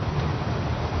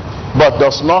but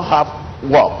does not have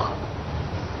work,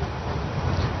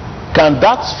 can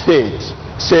that faith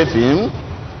save him?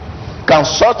 Can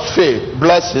such faith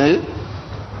bless him?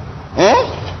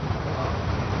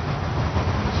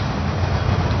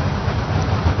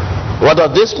 What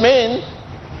does this mean?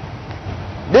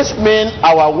 This means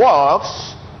our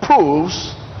works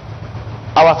proves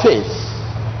our faith.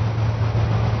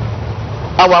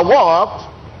 Our work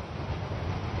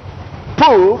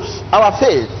proves our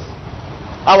faith.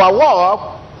 Our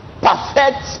work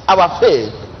perfects our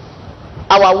faith.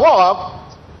 Our work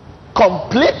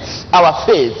completes our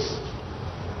faith.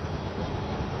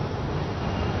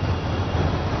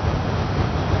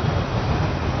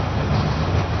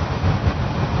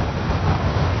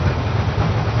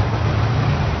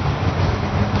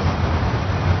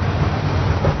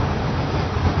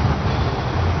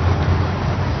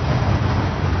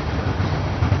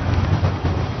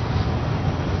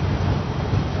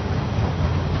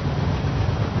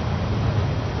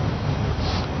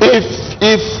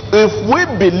 If we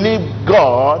believe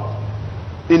God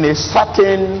in a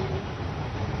certain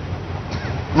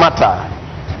matter,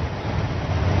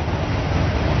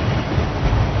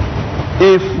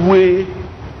 if we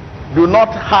do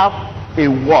not have a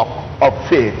walk of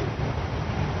faith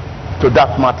to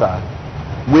that matter,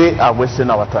 we are wasting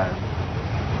our time.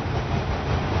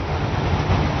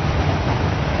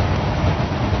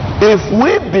 If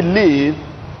we believe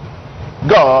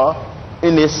God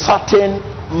in a certain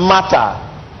matter,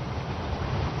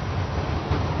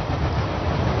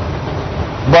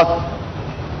 but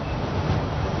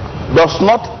does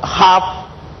not have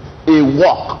a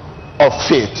walk of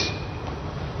faith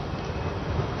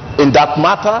in that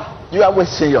matter, you are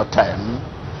wasting your time,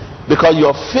 because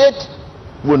your faith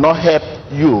will not help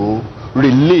you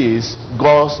release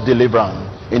God's deliverance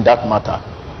in that matter.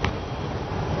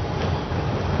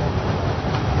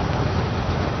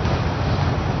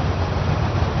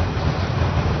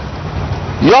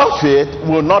 Your faith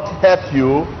will not help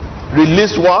you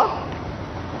release what?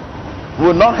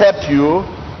 Will not help you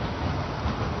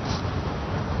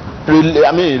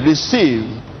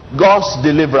receive God's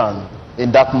deliverance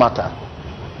in that matter.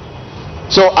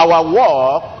 So our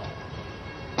work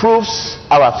proves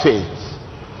our faith.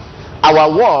 Our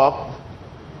work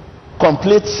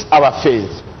completes our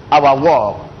faith. Our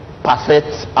work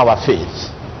perfects our faith.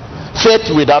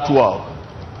 Faith without work.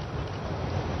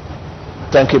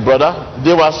 Thank you, brother.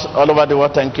 Viewers all over the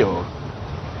world, thank you.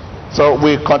 So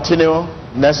we continue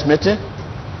next meeting.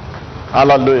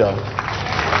 Hallelujah.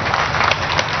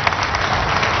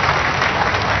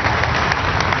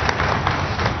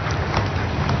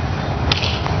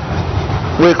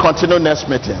 We continue next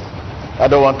meeting. I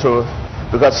don't want to,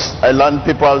 because I learn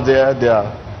people there,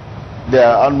 they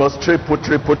are almost triple.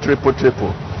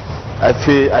 I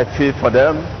feel for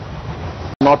them.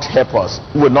 Not help us.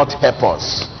 Will not help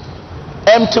us.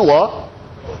 Empty what?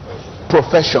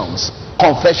 Professions,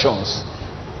 confessions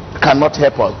cannot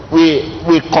help us.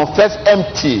 We confess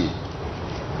empty.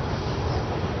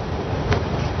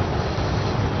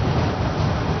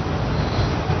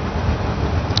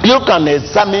 You can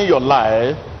examine your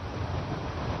life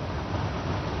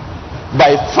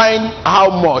by finding how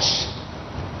much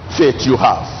faith you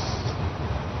have.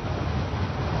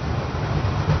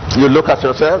 You look at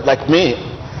yourself, like me.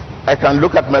 I can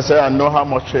look at myself and know how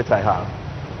much faith I have.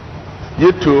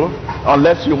 You too,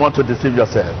 unless you want to deceive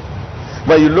yourself.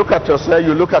 When you look at yourself,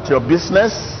 you look at your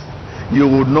business, you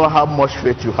will know how much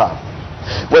faith you have.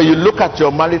 When you look at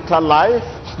your marital life,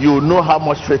 you will know how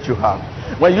much faith you have.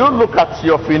 When you look at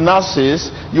your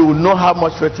finances, you will know how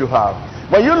much faith you have.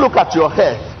 When you look at your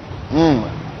health,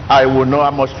 I will know how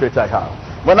much faith I have.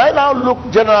 When I now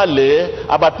look generally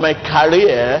about my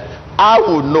career, I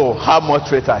will know how much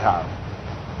faith I have.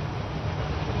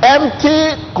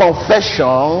 Empty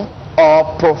confession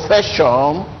or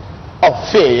profession of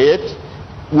faith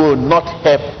will not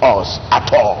help us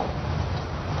at all.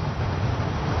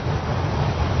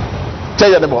 Tell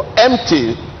your neighbor,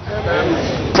 empty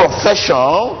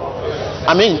profession,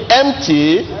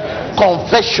 empty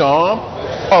confession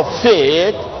of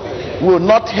faith will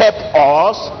not help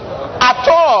us at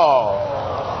all.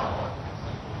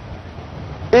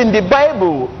 In the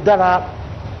Bible, there are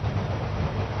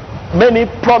many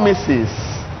promises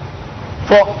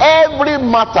for every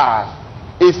matter.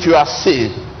 If you are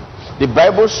sick, the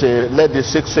Bible says, let the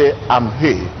sick say, I'm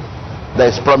healed. There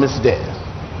is promise there.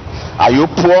 Are you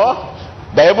poor?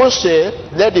 The Bible says,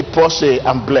 let the poor say,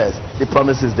 I'm blessed. The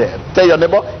promise is there. Tell your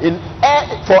neighbor,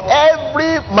 for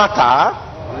every matter,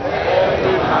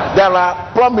 there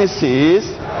are promises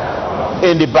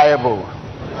in the Bible.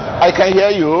 I can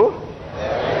hear you.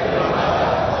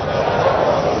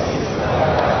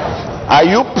 Are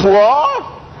you poor?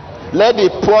 Let the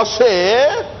poor say,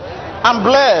 I'm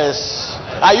blessed.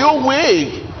 Are you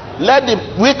weak? Let the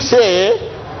weak say,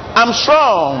 I'm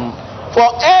strong. For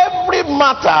every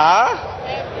matter,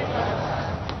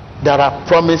 there are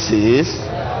promises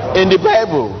in the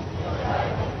Bible.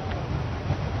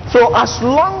 So as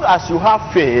long as you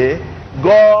have faith,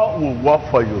 God will work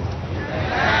for you.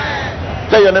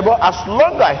 Tell your neighbor, as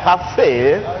long as I have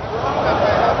faith,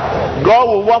 God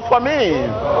will work for me.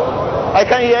 I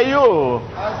can hear you.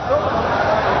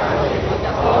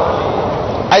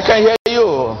 I can hear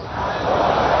you.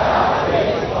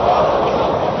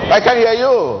 I can hear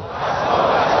you.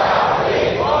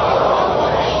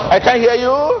 I can hear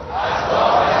you.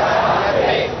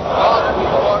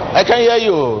 I can hear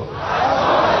you.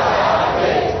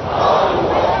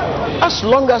 As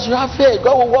long as you have faith,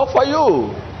 God will work for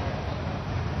you.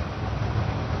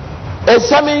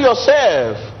 Examine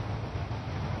yourself.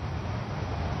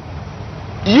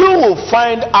 You will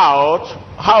find out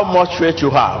how much faith you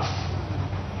have.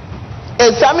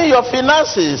 Examine your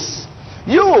finances.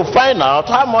 You will find out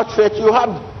how much faith you have.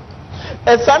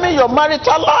 Examine your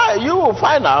marital life. You will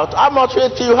find out how much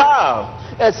faith you have.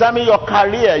 Examine your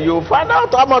career. You will find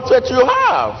out how much faith you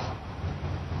have.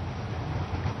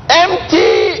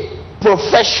 Empty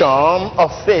profession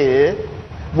of faith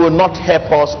will not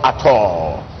help us at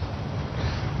all.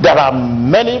 There are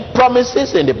many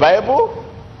promises in the Bible.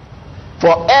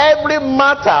 For every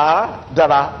matter,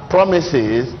 there are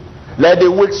promises. Let the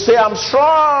weak say, I'm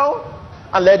strong.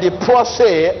 And let the poor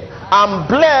say, I'm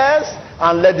blessed.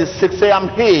 And let the sick say, I'm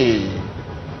healed.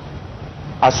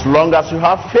 As long as you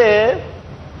have faith,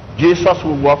 Jesus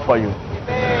will work for you.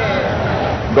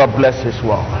 Amen. God bless his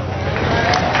word.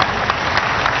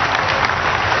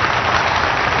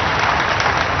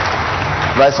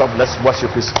 Rise up, let's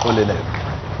worship his holy name.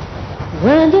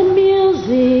 When the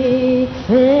music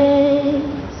fades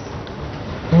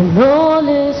and all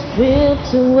is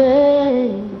stripped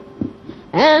away,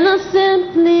 and I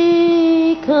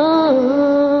simply come,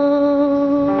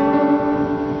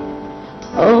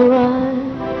 alright.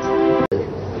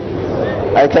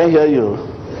 I can hear you.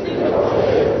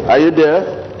 Are you there?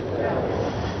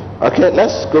 Okay,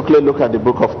 let's quickly look at the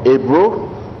book of Hebrew,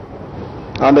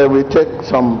 and then we take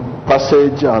some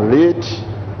passage and read.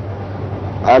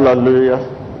 Hallelujah.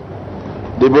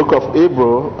 The book of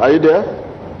Hebrew, are you there?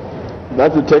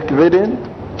 That will take reading,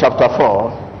 chapter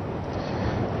 4.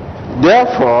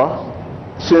 Therefore,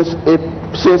 since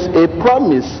a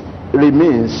promise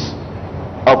remains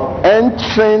of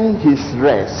entering his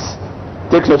rest,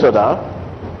 take note of that.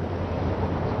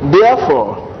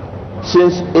 Therefore,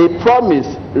 since a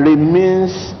promise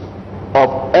remains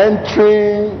of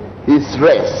entering his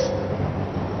rest,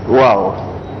 wow.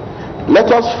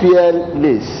 Let us fear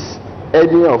lest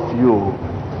any of you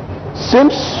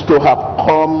seems to have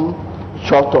come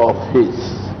short of his.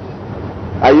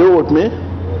 Are you with me?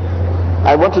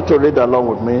 I want you to read along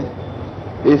with me.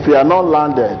 If you are not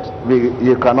landed,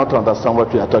 you cannot understand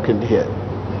what we are talking here.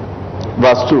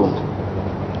 Verse 2.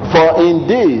 For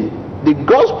indeed the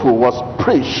gospel was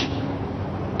preached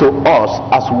to us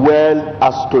as well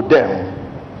as to them.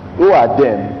 Who are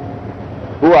them?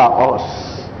 Who are us?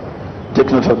 Take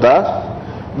note of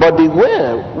that. But the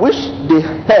word which they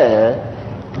heard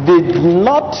did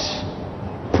not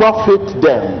profit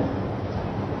them.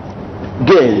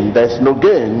 Gain, there is no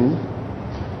gain.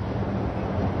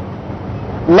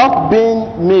 Not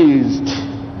being missed.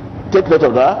 Take note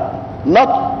of that.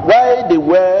 Not why the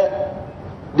word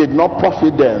did not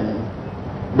profit them,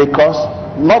 because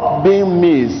not being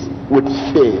missed with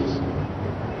faith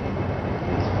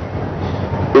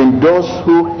in those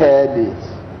who heard it.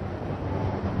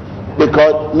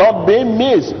 Because not being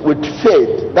mixed with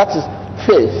faith, that is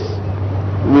faith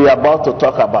we are about to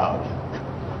talk about.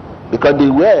 Because they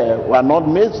were not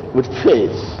mixed with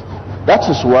faith. That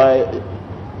is why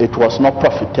it was not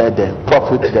profit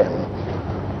them.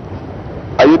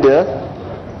 Are you there?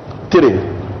 3.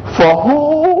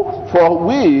 For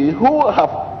we who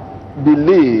have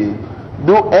believed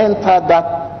do enter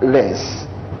that rest,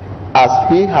 as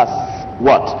he has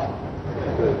what?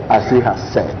 As he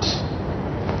has said.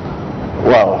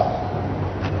 Wow.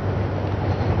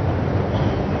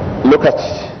 Look at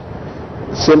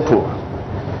simple.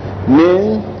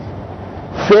 Mean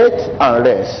faith and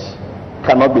rest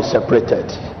cannot be separated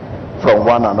from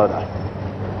one another.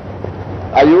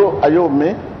 Are you with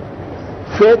me?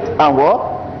 Faith and what?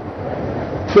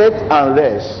 Faith and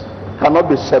rest cannot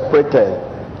be separated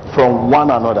from one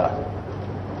another.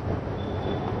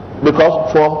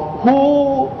 Because for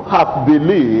who have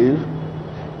believed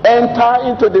enter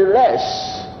into the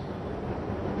rest.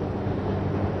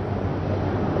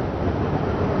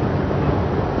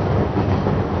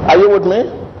 Are you with me?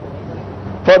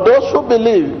 For those who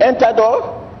believe, enter to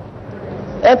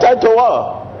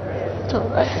what? To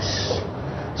rest.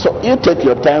 So you take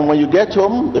your time when you get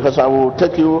home, because I will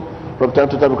take you from time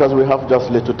to time because we have just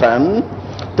little time.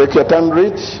 Take your time,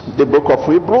 read the book of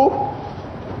Hebrew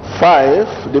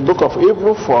 5, the book of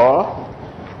Hebrew 4,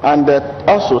 and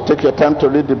also take your time to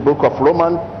read the book of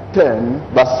Romans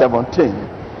 10, verse 17.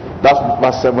 That's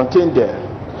verse 17 there.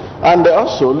 And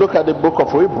also look at the book of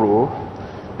Hebrew,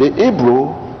 the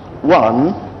Hebrew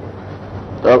 11,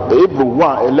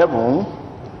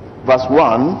 verse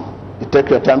 1. You take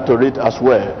your time to read as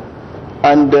well.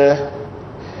 And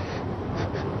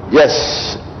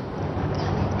yes,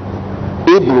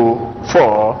 Hebrew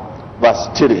 4, verse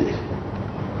 3.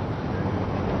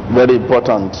 Very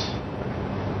important.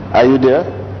 Are you there?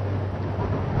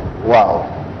 Wow.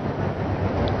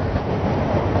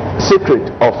 Secret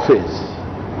of faith.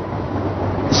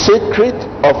 Secret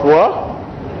of what?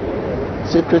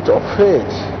 Secret of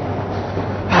faith.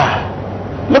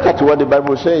 Look at what the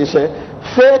Bible says. It says,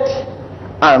 faith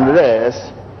and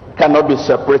rest cannot be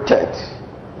separated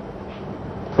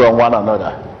from one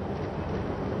another.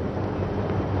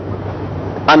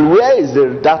 And where is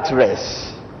that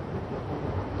rest?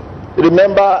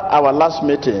 Remember our last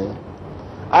meeting,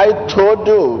 I told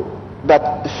you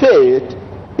that faith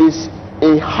is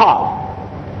a heart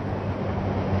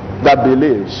that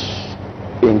believes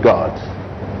in God.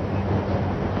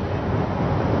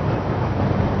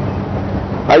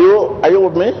 Are you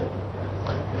with me?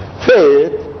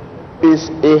 Faith is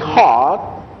a heart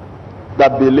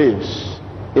that believes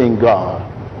in God.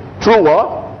 Through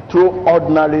what? Through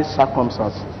ordinary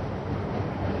circumstances.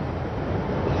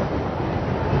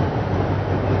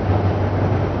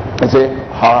 I say,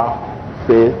 have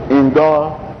faith in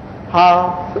God.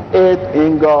 Have faith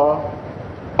in God.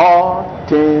 All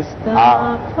things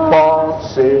are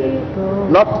possible.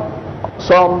 Not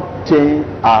some things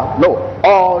are. No,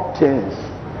 all things.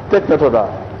 Take note of that.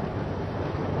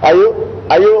 Are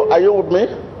you with me?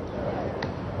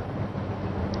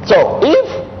 So if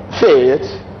faith,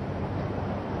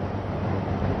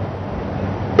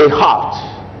 a heart,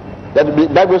 that the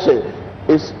Bible says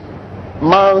is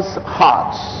man's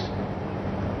heart.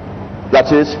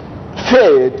 That is,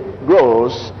 faith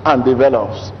grows and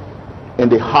develops in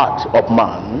the heart of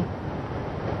man.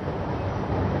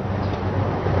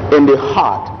 In the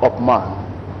heart of man.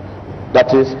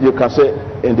 That is, you can say,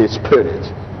 in the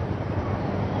spirit.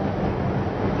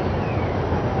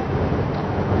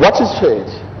 What is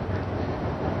faith?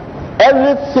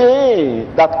 Everything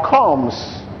that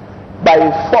comes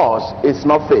by force is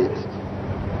not faith.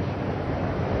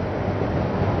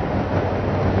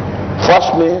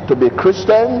 Force me to be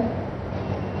Christian,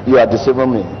 you are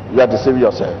deceiving me. You are deceiving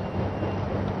yourself.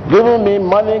 Giving me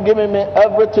money, giving me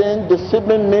everything,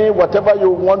 deceiving me, whatever you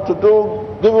want to do,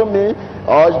 giving me,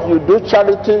 or you do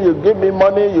charity, you give me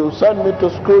money, you send me to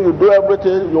school, you do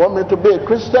everything, you want me to be a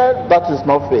Christian, that is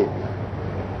not faith.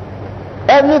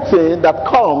 Anything that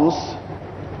comes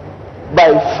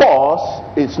by force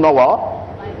is not what?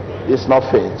 It's not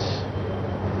faith.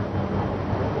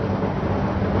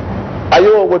 Are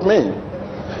you with me?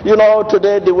 You know,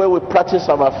 today the way we practice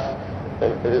our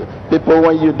people,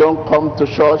 when you don't come to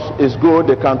church, is good.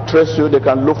 They can trace you, they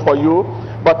can look for you,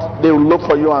 but they will look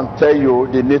for you and tell you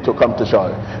they need to come to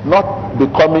church. Not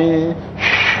becoming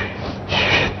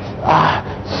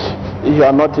you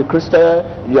are not a Christian,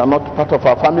 you are not part of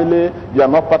our family, you are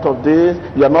not part of this,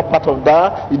 you are not part of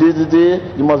that, you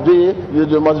must be a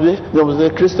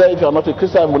Christian. If you are not a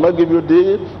Christian, I will not give you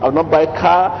this, I will not buy a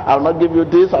car, I will not give you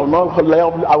this, I will not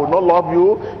love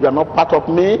you, you are not part of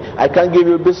me, I can't give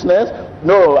you business,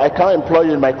 no, I can't employ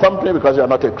you in my company because you are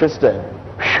not a Christian.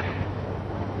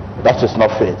 That is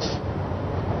not faith.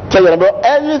 Tell your neighbor,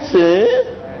 anything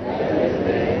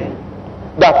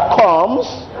that comes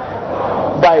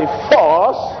by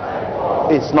force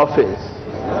is not faith.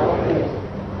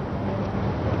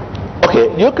 Okay,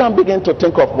 you can begin to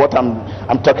think of what I'm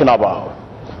talking about.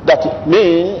 That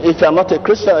me, if you are not a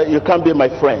Christian, you can't be my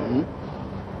friend.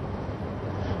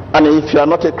 And if you are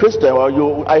not a Christian, or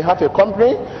I have a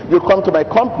company, you come to my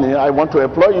company, I want to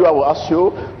employ you, I will ask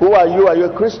you, who are you? Are you a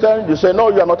Christian? You say, no,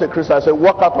 you are not a Christian. I say,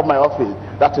 walk out of my office.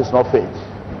 That is not faith.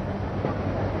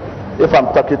 If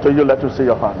I'm talking to you, let me see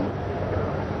your hand.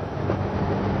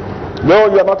 No,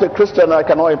 you are not a Christian, I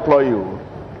cannot employ you.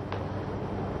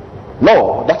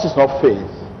 No, that is not faith.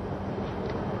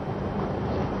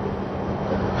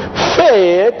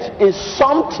 Faith is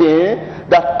something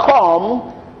that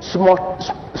comes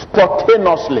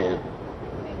spontaneously.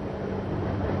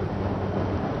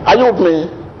 Are you with me?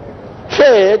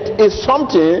 Faith is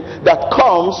something that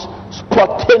comes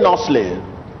spontaneously,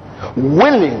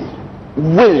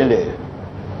 willingly.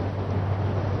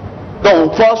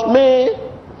 Don't force me.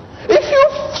 If you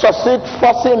succeed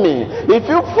forcing me, if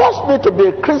you force me to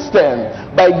be a Christian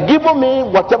by giving me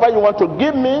whatever you want to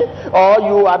give me, or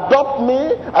you adopt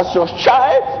me as your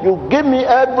child, you give me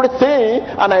everything,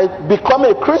 and I become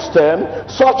a Christian,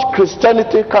 such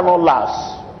Christianity cannot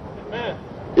last. Amen.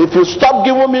 If you stop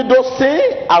giving me those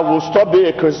things, I will stop being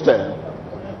a Christian.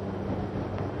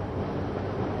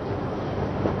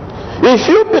 If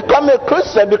you become a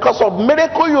Christian because of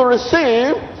miracle you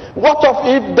receive, what of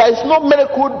if there is no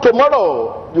miracle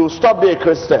tomorrow? You stop being a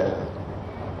Christian.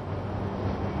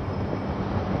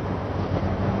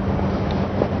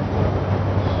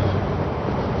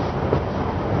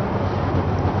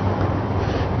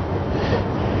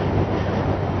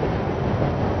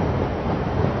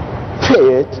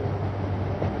 Faith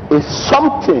is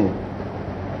something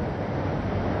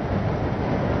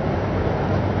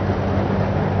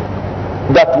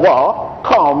that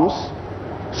comes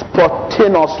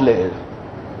spontaneously.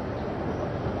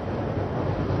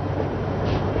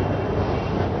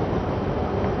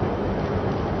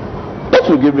 Let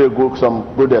me give you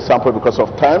some good example because of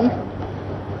time.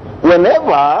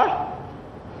 Whenever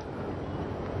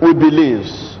we believe,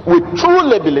 we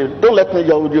truly believe, don't let me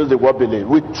just use the word believe,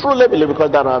 we truly believe,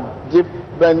 because there are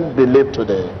different beliefs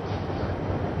today.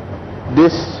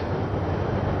 These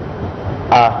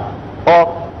are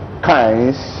all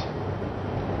kinds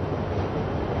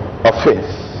of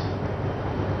faith.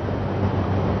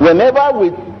 Whenever we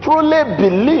truly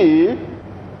believe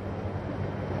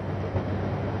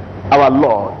our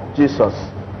Lord Jesus,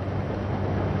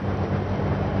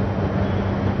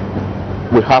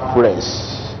 we have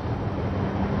rest.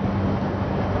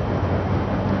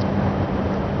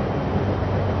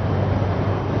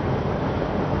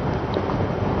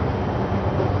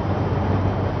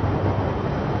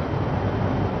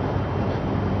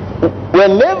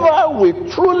 Whenever we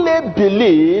truly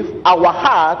believe, our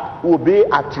heart will be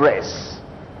at rest.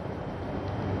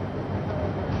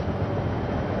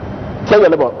 Tell your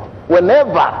neighbor,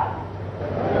 whenever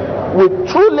we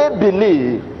truly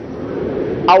believe,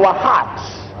 our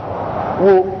heart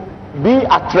will be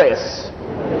at rest.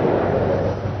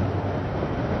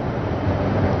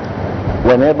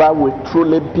 Whenever we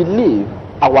truly believe,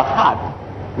 our heart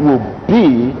will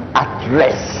be at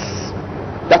rest.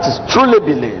 That is truly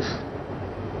belief.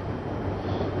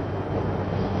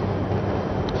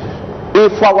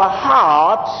 If our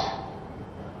heart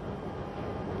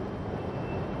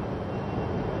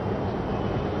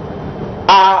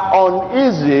are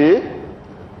uneasy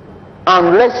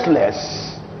and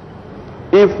restless,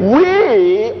 if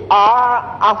we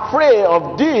are afraid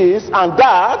of this and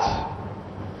that,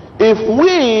 if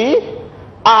we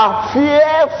are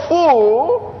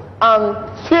fearful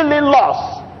and feeling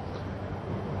lost,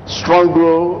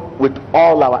 struggle with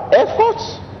all our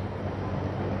efforts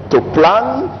to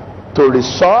plan, to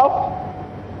resolve,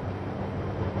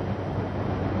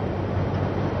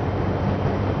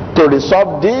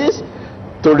 this,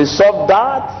 to resolve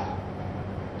that,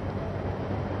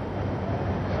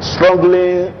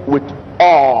 struggling with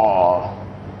all,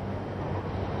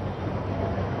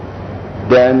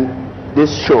 then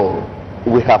this show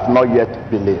we have not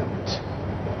yet believed.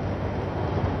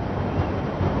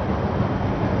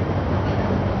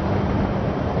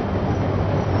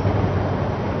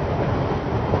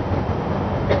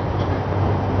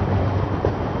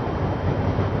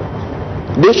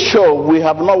 This show we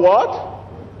have not what?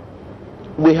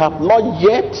 We have not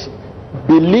yet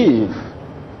believed.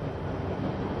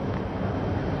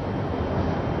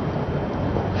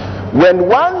 When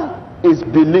one is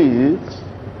believed,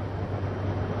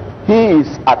 he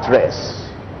is at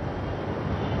rest.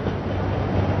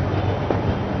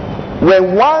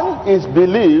 When one is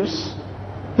believed,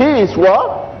 he is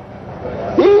what?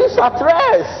 He is at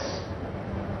rest.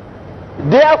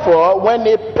 Therefore, when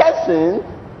a person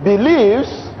believes,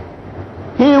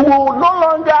 he will no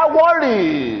longer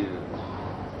worry.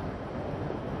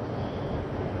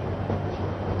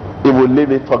 He will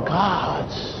leave it for God.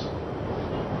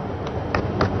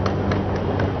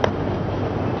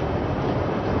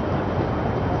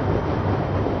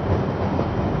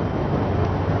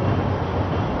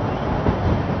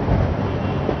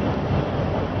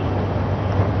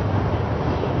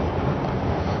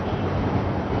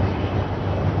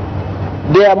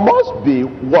 There must be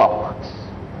work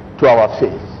to our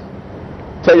faith.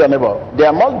 Tell your neighbor,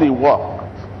 there must be work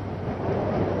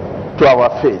to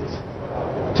our faith.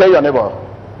 Tell your neighbor,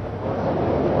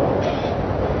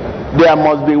 there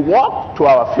must be work to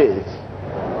our faith.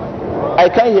 I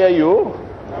can't hear you.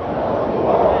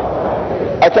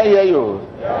 I can't hear you.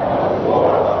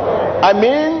 I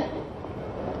mean,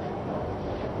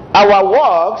 our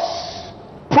works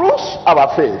proves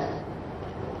our faith.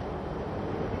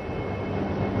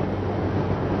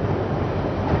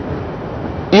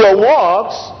 Your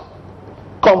works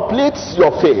completes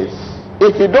your faith.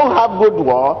 If you don't have good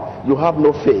work, you have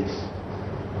no faith.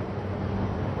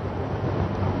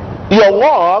 Your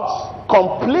works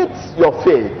completes your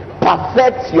faith,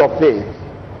 perfects your faith.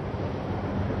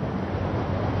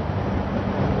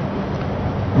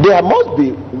 There must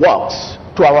be works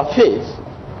to our faith.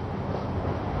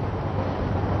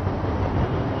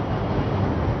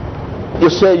 You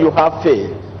say you have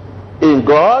faith in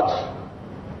God.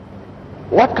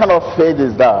 What kind of faith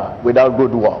is that without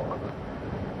good work?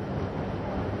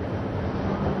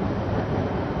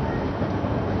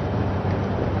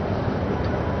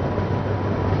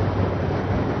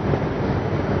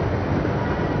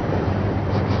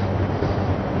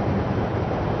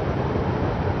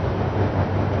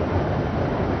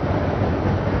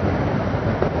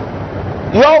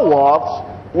 Your works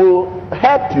will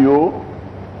help you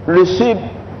receive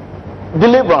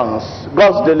deliverance,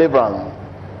 God's deliverance.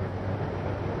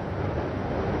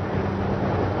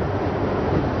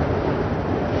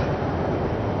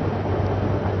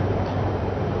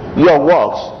 Your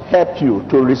works help you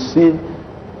to receive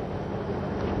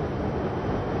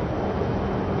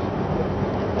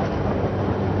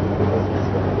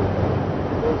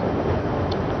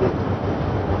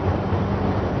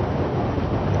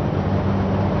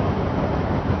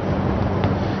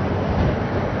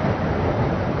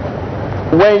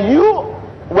when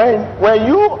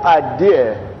you are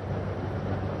there.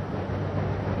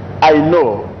 I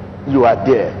know you are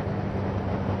there.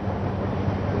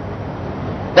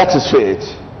 That is faith.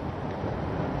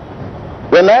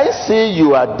 When I see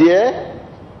you are there,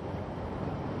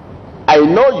 I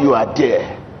know you are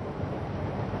there.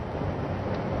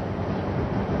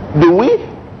 Do we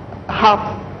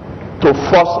have to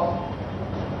force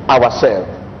ourselves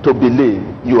to believe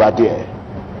you are there?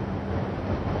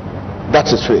 That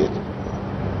is faith.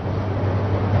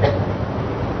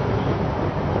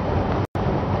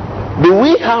 Do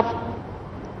we have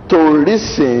to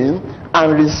listen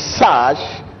and research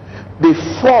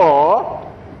before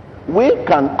we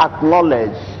can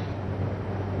acknowledge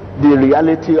the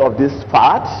reality of this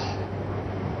fact?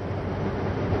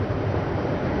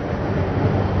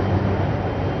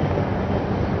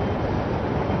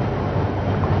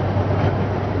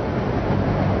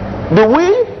 Do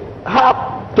we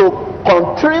have to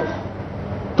contribute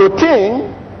to think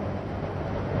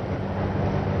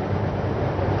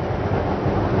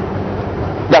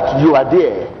that you are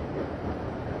there?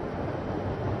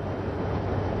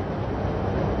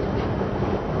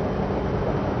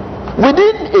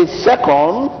 Within a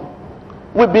second,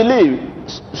 we believe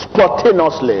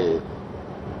spontaneously.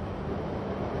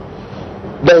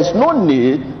 There is no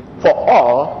need for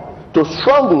us to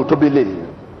struggle to believe.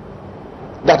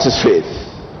 That is faith.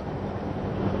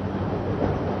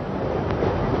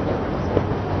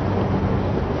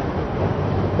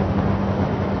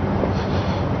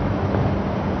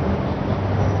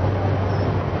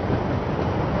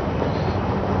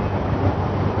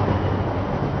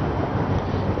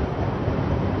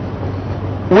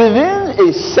 Within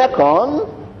a second,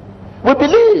 we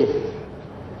believe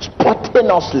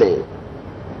spontaneously.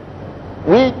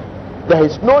 There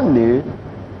is no need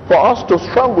for us to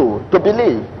struggle to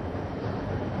believe,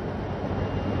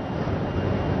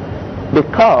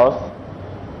 because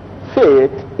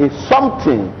faith is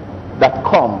something that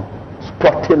comes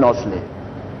spontaneously.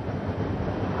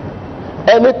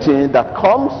 Anything that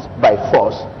comes by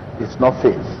force is not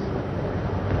faith.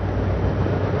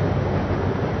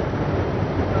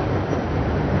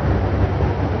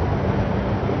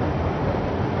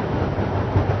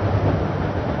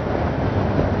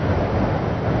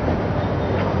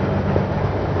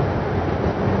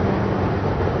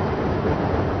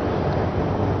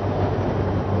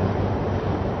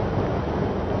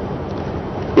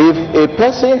 If a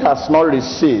person has not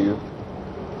received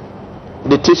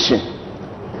the teaching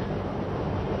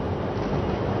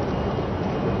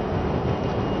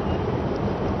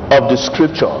of the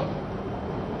scripture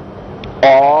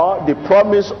or the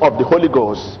promise of the Holy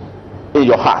Ghost in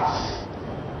your heart,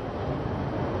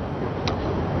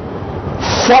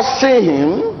 forcing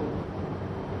him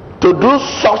to do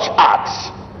such acts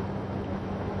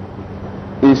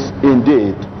is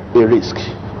indeed a risk.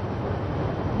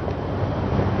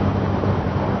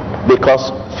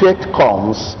 Because faith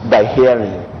comes by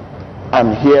hearing,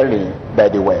 and hearing by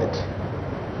the word.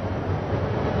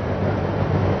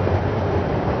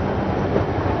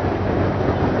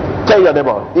 Tell your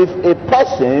neighbor, if a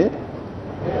person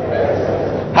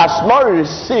has not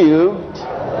received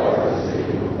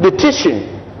the teaching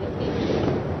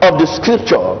of the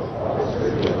scripture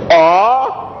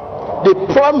or the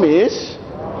promise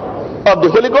of the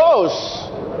Holy Ghost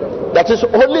that is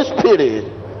Holy Spirit,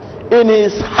 in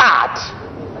his heart,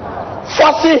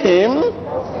 forcing him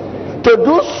to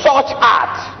do such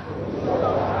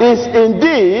act, is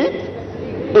indeed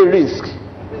a risk.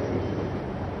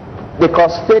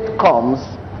 Because faith comes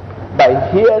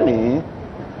by hearing,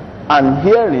 and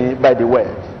hearing by the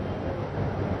word.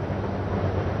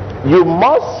 You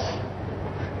must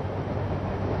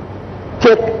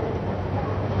take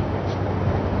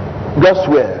God's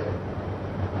word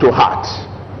to heart.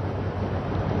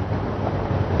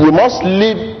 You must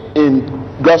live in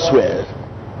God's word.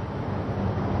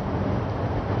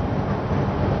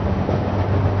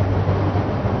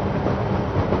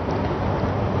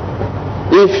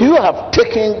 If you have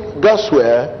taken God's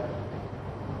word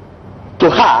to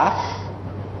heart,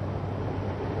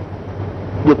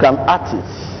 you can act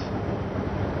it.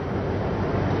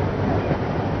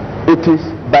 It is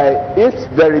by its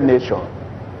very nature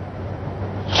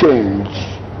change.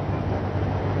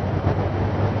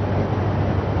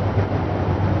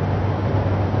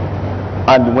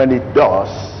 And when it does,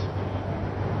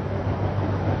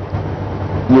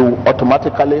 you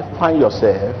automatically find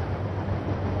yourself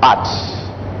at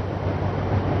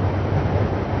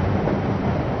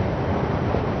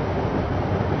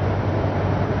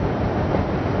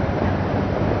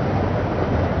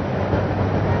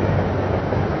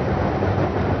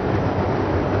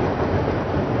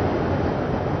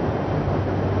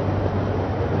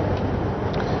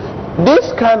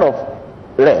this kind of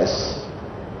rest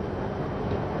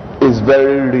is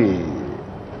very real,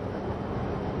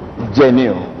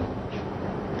 genuine,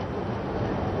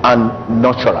 and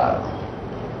natural.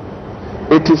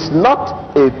 It is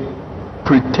not a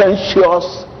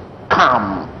pretentious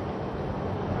calm.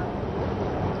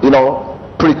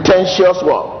 Pretentious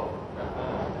work.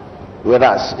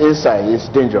 Whereas inside is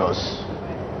dangerous.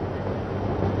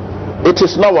 It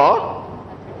is not what?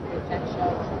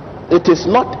 It is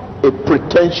not a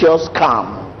pretentious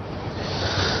calm.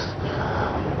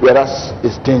 Whereas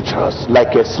it's dangerous,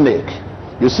 like a snake.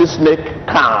 You see snake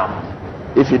calm.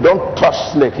 If you don't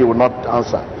touch snake, he will not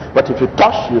answer. But if you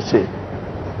touch, you see.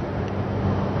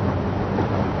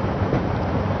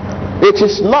 It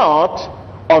is not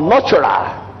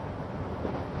unnatural.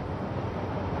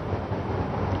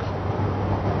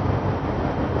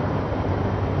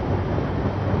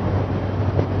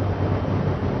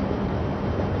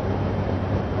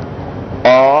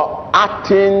 Or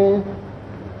acting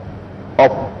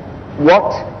of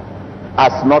what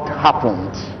has not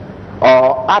happened,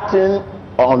 or acting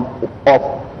of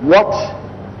what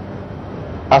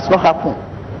has not happened.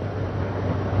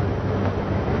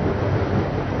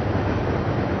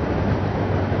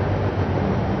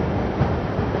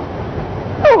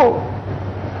 Oh,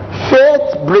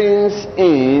 faith brings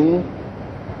in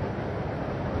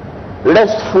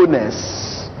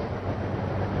restfulness.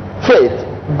 Faith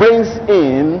brings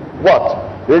in what?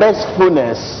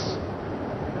 Restfulness.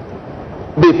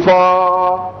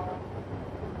 Before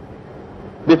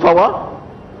what?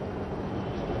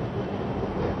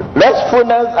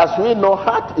 Restfulness, as we know,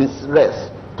 heart is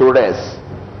rest, to rest.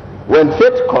 When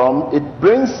faith comes, it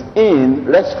brings in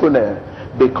restfulness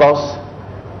because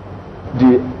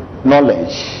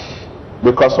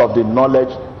of the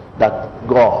knowledge that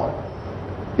God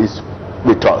is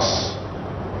with us.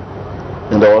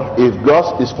 If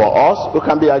God is for us, who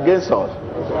can be against us?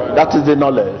 That is the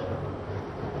knowledge.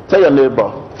 Tell your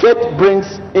neighbor, faith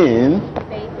brings in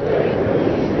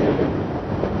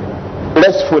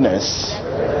restfulness.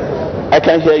 I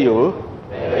can hear you.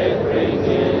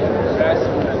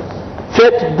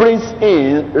 Faith brings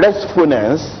in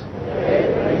restfulness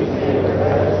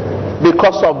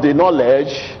because of the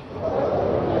knowledge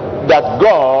that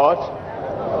God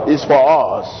is for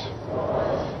us.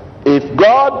 If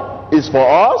God is for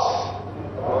us,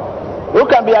 who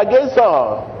can be against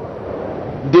us?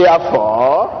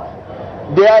 Therefore,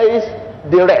 there is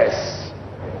the rest.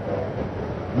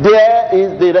 There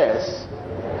is the rest.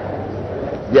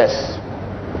 Yes.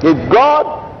 If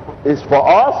God is for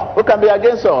us, who can be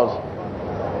against us?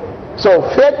 So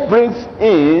faith brings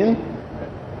in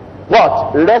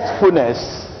what?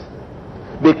 Restfulness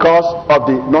because of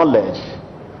the knowledge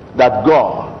that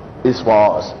God is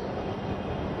for us.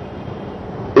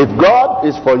 If God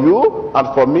is for you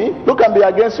and for me, who can be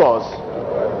against us?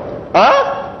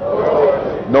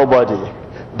 Huh? Nobody.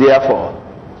 Therefore,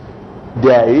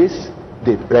 there is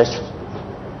the rest.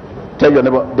 Tell your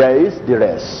neighbor, there is the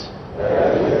rest.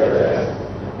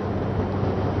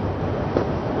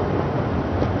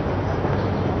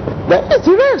 There is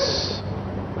the rest.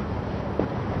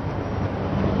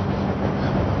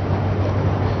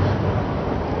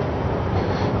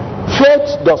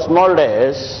 Faith does not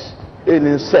rest in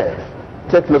itself.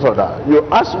 Take note of that. You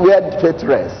ask where faith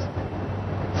rests.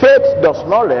 Faith does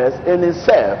not rest in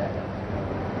itself.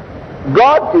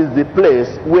 God is the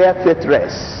place where faith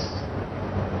rests.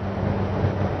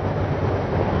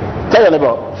 Tell your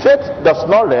neighbor, faith does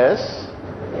not rest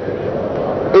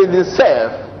in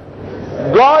itself.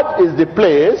 God is the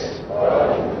place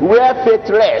where faith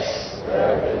rests.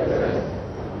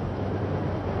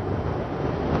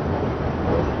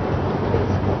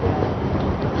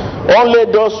 Only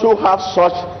those who have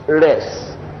such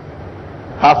rest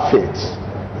have faith.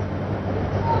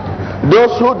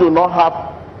 Those who do not have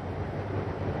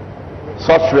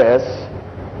such rest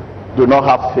do not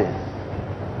have faith.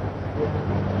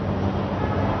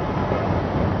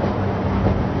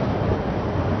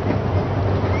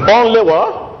 Only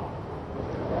what?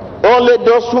 Only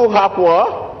those who have what?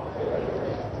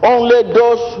 Only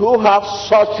those who have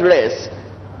such rest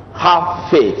have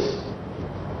faith.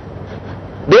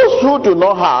 Those who do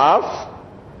not have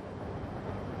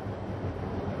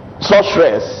such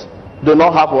rest do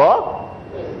not have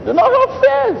what? Do not have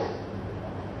faith.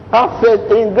 Have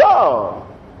faith in God.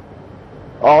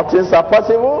 All things are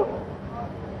possible.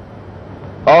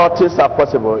 All things are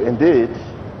possible indeed.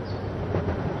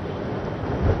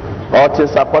 All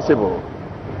things are possible.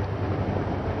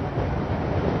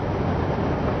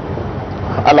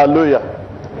 Hallelujah.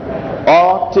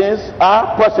 All things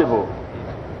are possible.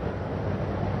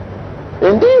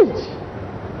 Indeed.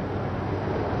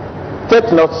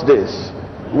 Take note this.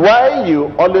 Why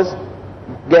you always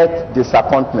get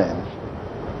disappointment?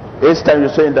 Each time you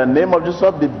say, in the name of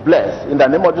Jesus be blessed, in the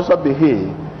name of Jesus be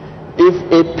healed. If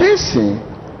a person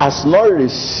has not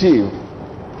received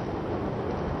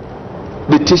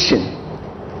the teaching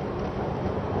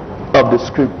of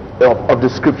the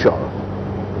scripture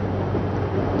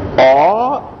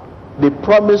or the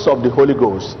promise of the Holy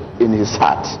Ghost in his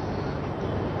heart,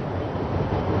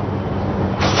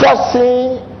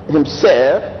 forcing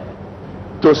himself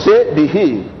to say, be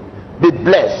healed, be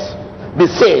blessed, be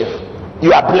saved,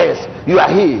 you are blessed, you are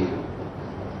healed,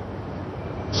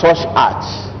 such act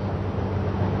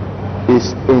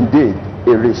is indeed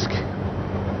a risk.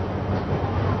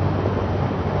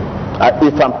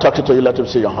 If I'm talking to you, let him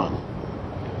see your hand.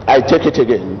 I take it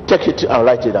again. Take it and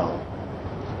write it down.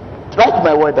 Write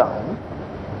my word down.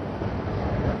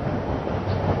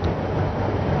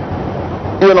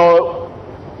 You know,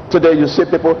 today you see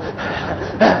people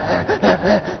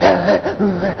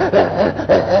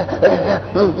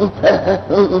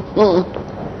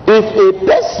if a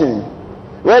person,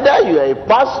 whether you are a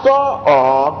pastor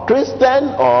or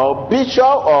Christian or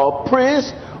bishop or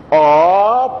priest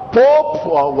or pope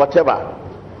or whatever,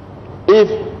 if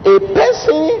a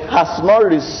person has not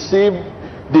received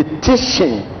the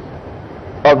teaching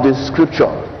of the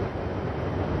scripture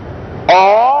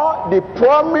or the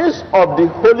promise of the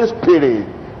Holy Spirit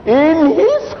in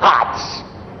his heart,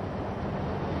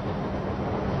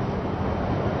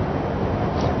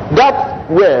 that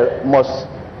well must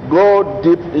go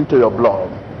deep into your blood.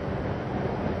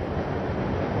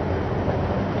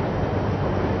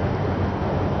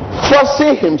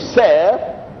 Forcing himself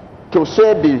to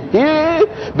say, be healed,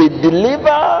 be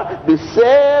delivered, be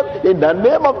saved in the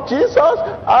name of Jesus.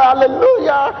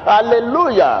 Hallelujah,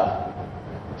 hallelujah.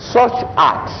 Such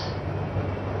act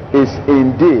is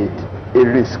indeed a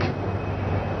risk,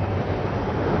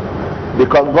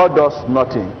 because God does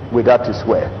nothing without his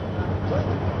word.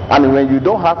 And when you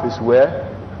don't have his word,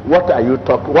 what are you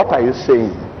talking? What are you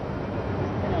saying?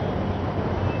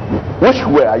 Which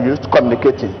way are you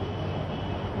communicating?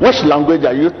 Which language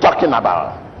are you talking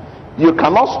about? You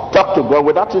cannot talk to God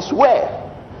without his word.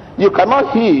 You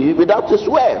cannot heal without his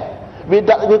word.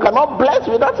 You cannot bless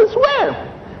without his word.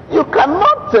 You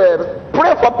cannot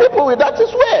pray for people without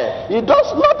his word. He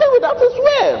does nothing without his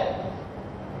word.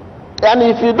 And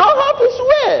if you don't have his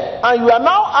word and you are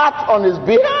now act on his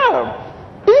behalf,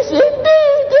 it's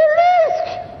indeed a risk.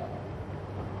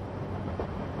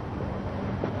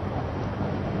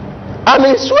 And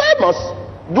his word must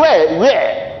dwell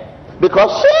where?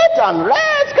 Because faith and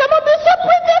rest cannot be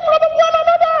separated from one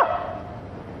another.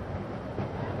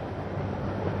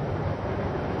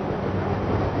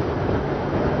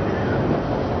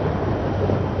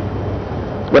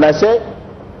 When I say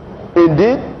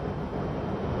indeed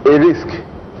a risk,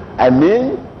 I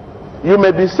mean you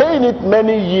may be saying it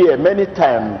many years, many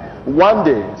times. One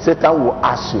day Satan will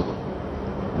ask you,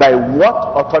 by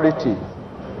what authority?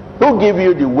 Who gave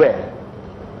you the word?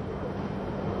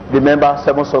 Remember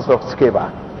 7 sons of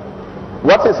Sceva.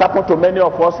 What has happened to many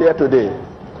of us here today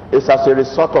is as a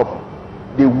result of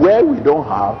the word we don't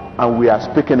have and we are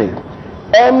speaking it.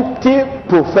 Empty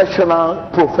professions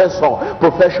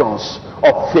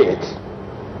of faith.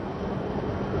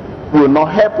 will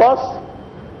not help us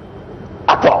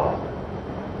at all.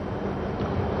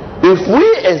 If we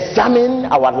examine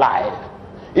our life,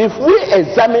 if we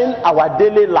examine our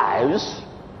daily lives,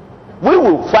 we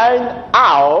will find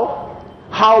out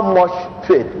how much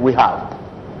faith we have.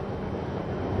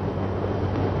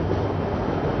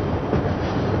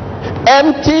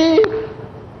 Empty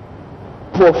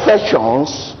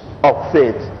professions of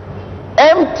faith,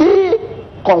 empty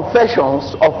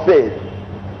confessions of faith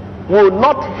will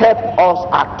not help us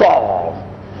at all.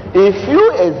 If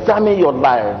you examine your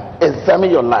life,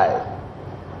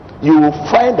 you will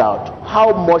find out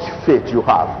how much faith you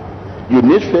have. You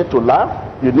need faith to laugh,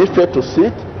 you need faith to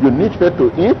sit, you need faith to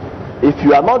eat. If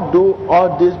you are not doing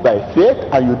all this by faith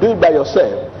and you do it by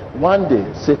yourself, one day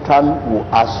Satan will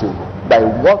ask you, by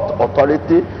what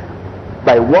authority,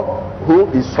 by what, who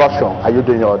instruction are you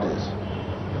doing all this?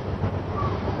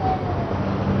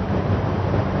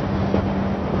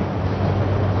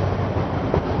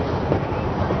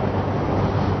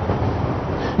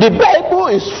 The Bible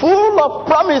is full of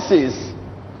promises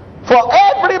for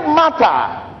every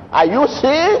matter. Are you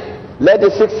sick? Let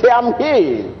the sick say, I'm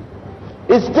healed.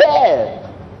 It's there.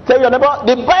 Tell your neighbor,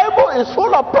 the Bible is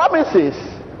full of promises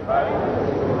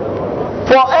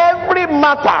for every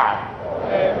matter.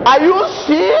 Are you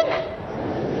sick?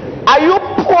 Are you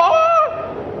poor?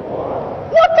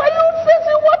 What are you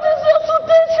facing? What is your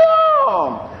situation?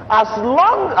 As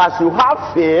long as you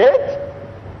have faith,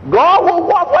 God will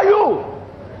work for you.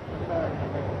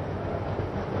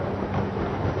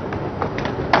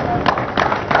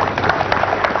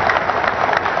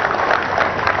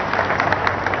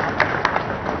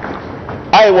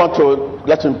 I want to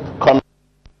let him come.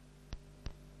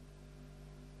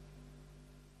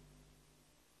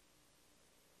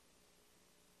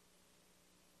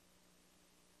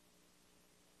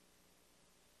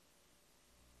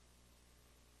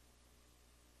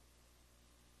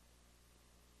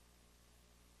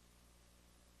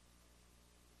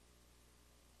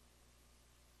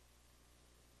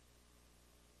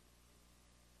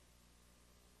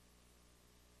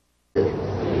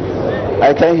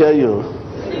 I can hear you.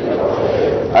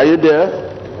 Are you there?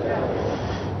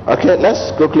 Okay,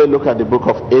 let's quickly look at the book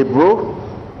of Hebrew,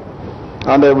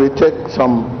 and then we take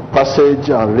some passage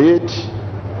and read.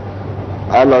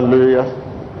 Hallelujah.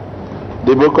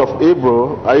 The book of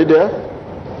Hebrew, are you there?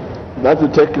 Let's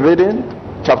take reading,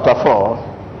 chapter 4.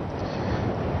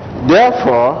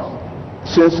 Therefore,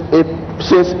 since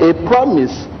a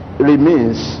promise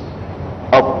remains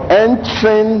of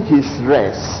entering his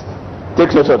rest,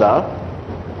 take note of that.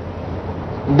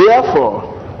 Therefore,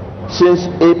 since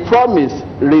a promise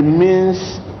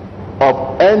remains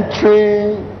of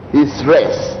entering his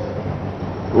rest,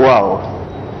 wow,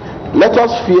 let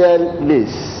us fear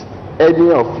lest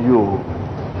any of you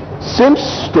seems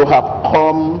to have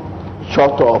come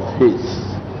short of his.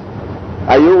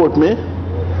 Are you with me?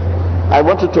 I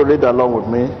want you to read along with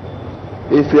me.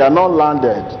 If you are not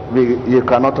landed, you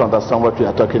cannot understand what we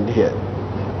are talking here.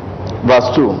 Verse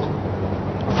 2.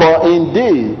 For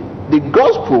indeed the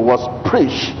gospel was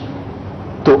preached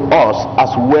to us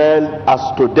as well as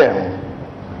to them.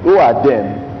 Who are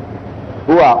them?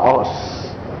 Who are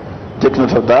us? Take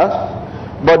note of that.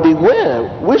 But the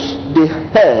word which they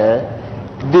heard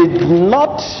did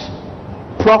not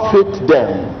profit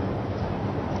them.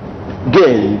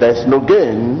 Gain, there's no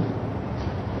gain.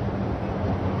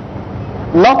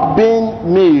 Not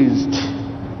being missed.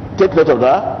 Take note of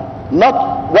that.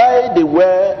 Not why the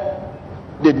word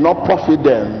did not profit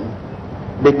them.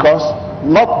 Because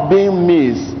not being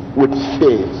mixed with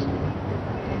faith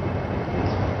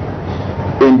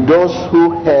in those who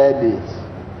heard it.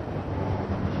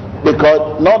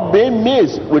 Because not being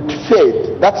mixed with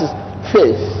faith, that is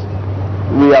faith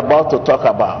we are about to talk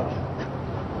about.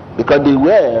 Because they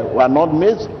were not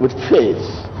mixed with faith.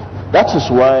 That is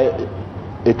why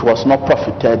it was not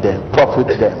profit them.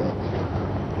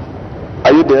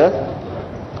 Are you there?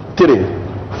 3.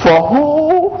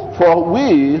 For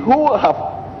we who have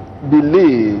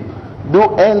believed do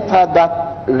enter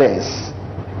that rest,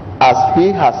 as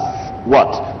he has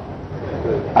what?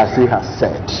 As he has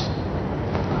said.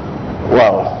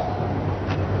 Wow.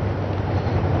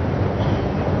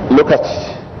 Look at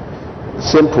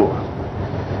simple.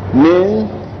 Mean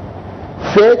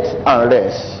faith and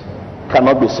rest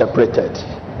cannot be separated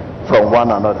from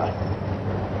one another.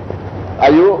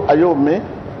 Are you with me?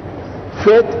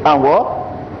 Faith and what?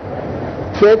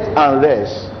 Faith and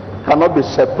rest cannot be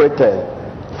separated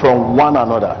from one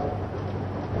another.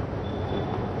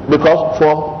 Because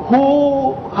for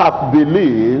who have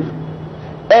believed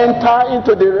enter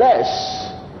into the rest.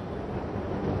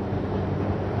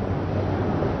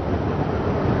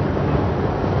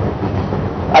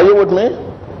 you with me?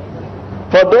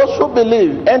 For those who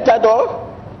believe, enter to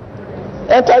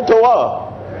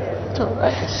what? To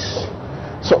rest.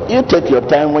 So you take your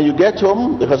time when you get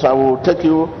home, because I will take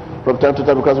you from time to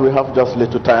time because we have just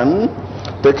little time.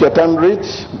 Take your time, read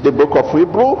the book of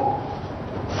Hebrew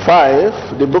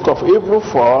 5, the book of Hebrew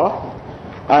 4,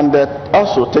 and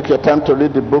also take your time to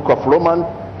read the book of Romans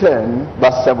 10,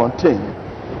 verse 17.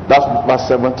 That's verse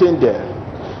 17 there.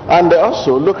 And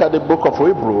also look at the book of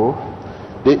Hebrew,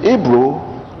 the Hebrew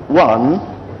 11,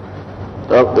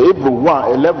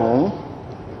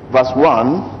 verse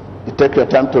 1. You take your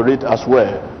time to read as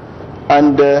well.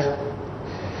 And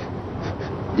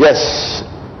yes,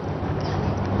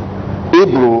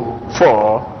 Hebrew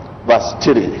 4, verse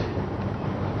 3.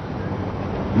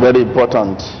 Very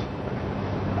important.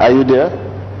 Are you there?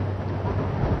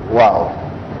 Wow.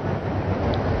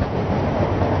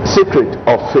 Secret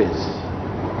of faith.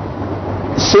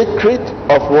 Secret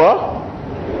of what?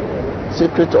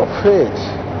 Secret of faith.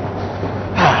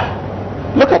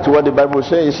 Look at what the Bible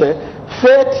says. It says,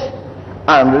 faith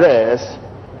and rest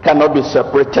cannot be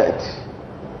separated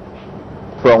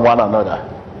from one another.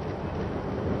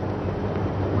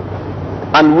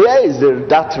 And where is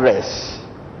that rest?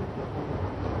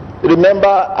 Remember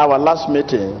our last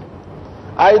meeting,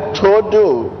 I told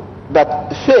you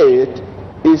that faith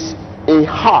is a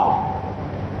heart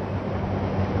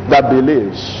that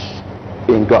believes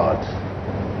in God.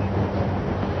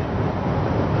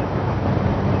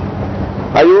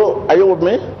 Are you with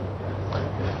me?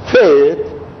 Faith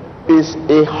is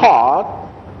a heart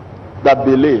that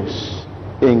believes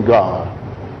in God.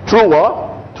 Through what?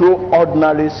 Through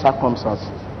ordinary circumstances.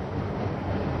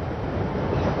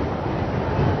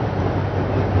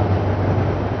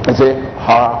 I say,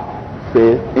 have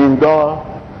faith in God.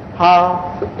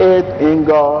 Have faith in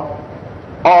God.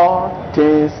 All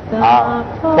things are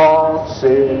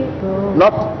possible.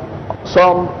 Not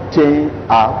something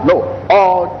are. No,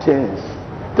 all things.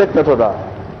 Take note of that.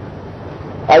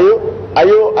 Are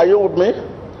you with me?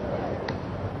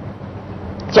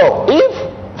 So if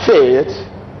faith,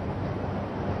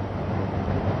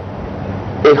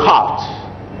 a heart,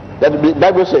 that the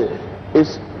Bible says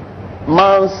is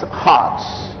man's heart.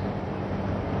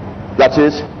 That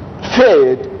is,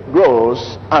 faith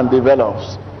grows and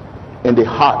develops in the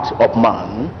heart of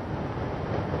man.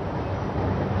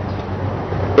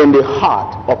 In the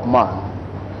heart of man.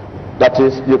 That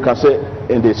is, you can say,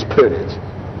 in the spirit.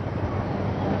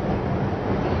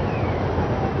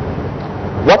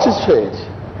 What is faith?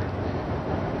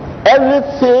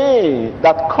 Everything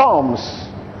that comes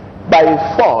by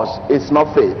force is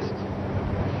not faith.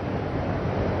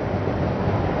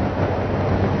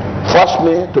 Force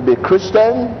me to be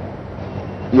Christian,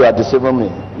 you are deceiving me.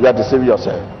 You are deceiving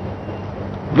yourself.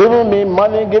 Giving me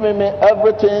money, giving me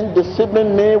everything,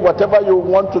 deceiving me, whatever you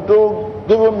want to do,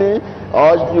 giving me,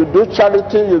 or you do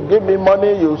charity, you give me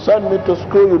money, you send me to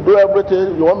school, you do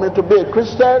everything, you want me to be a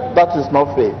Christian, that is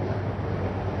not faith.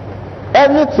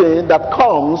 Anything that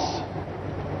comes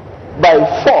by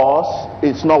force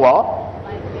is not what?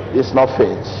 It's not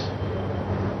faith.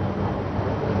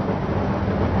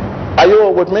 Are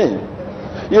you with me?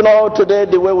 You know, today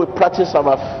the way we practice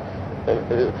our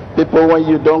people, when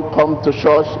you don't come to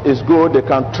church, is good. They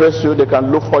can trace you, they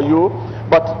can look for you,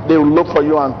 but they will look for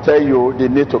you and tell you they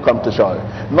need to come to church.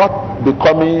 Not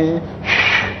becoming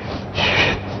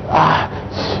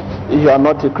you are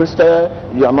not a Christian,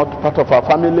 you are not part of our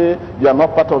family, you are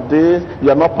not part of this, you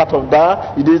are not part of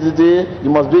that, you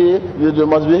must be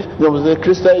a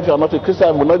Christian. If you are not a Christian,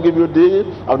 I will not give you this,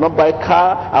 I will not buy a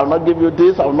car, I will not give you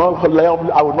this, I will not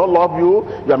love you,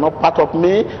 you are not part of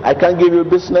me, I can't give you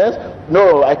business,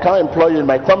 no, I can't employ you in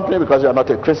my company because you are not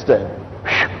a Christian.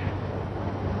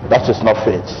 That is not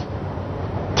faith.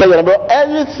 Tell you about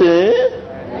anything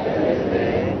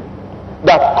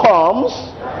that comes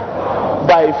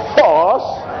by force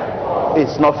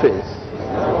is not faith.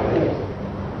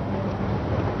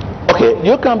 Okay,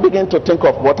 you can begin to think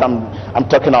of what I'm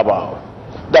talking about.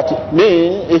 That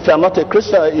me, if you are not a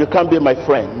Christian, you can't be my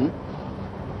friend.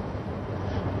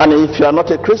 And if you are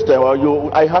not a Christian, or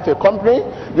I have a company,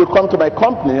 you come to my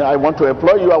company, I want to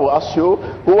employ you, I will ask you,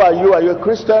 who are you? Are you a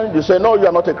Christian? You say, no, you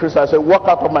are not a Christian. I say, walk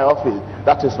out of my office.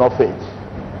 That is not faith.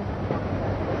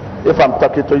 If I'm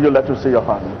talking to you, let me see your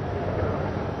hand.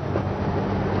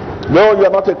 No, you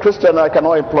are not a Christian, I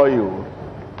cannot employ you.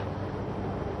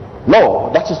 No,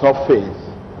 that is not faith.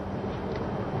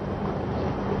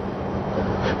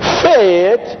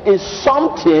 Faith is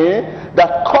something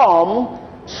that comes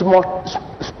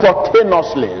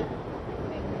spontaneously.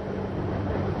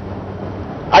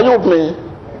 Are you with me?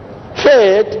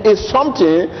 Faith is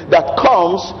something that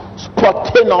comes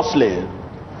spontaneously.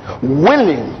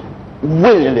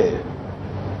 willingly.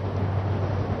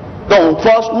 Don't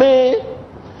force me.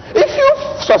 If you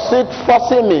succeed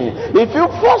forcing me, if you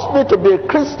force me to be a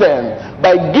Christian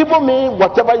by giving me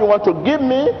whatever you want to give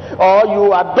me, or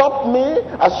you adopt me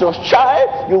as your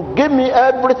child, you give me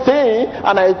everything,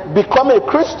 and I become a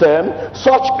Christian,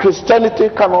 such Christianity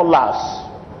cannot last.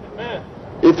 Amen.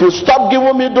 If you stop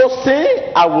giving me those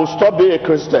things, I will stop being a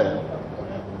Christian.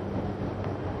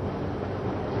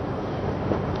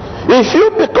 If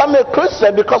you become a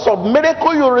Christian because of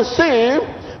miracle you receive,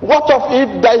 what of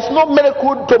if there is no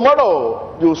miracle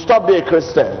tomorrow? You stop being a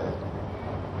Christian.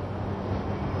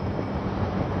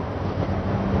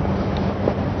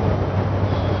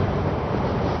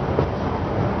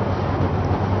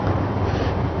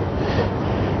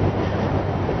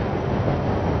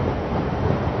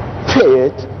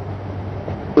 Faith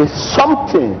is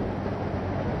something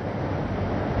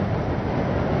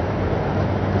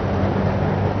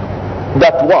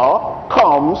that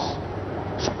comes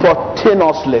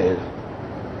spontaneously.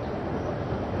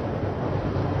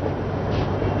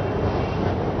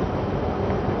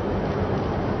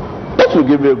 Let me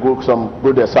give you some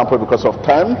good example because of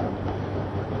time.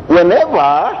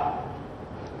 Whenever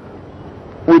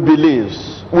we believe,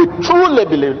 we truly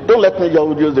believe, don't let me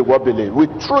use the word believe, we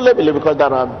truly believe, because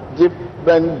there are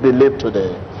different beliefs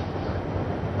today.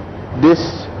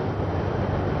 These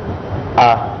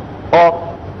are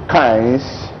all kinds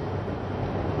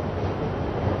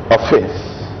of faith.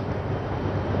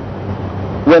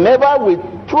 Whenever we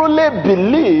truly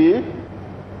believe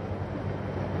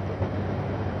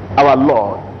our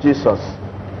Lord Jesus,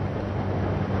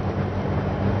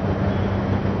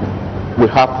 we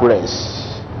have rest.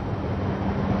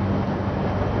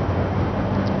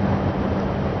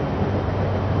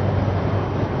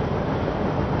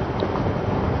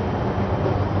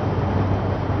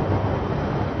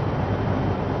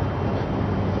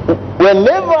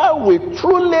 Whenever we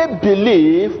truly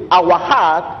believe, our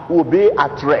heart will be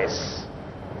at rest.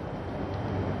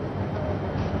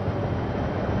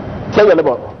 Tell your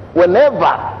neighbor,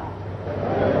 whenever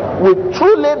we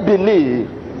truly believe,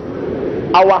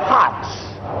 our heart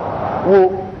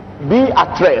will be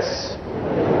at rest.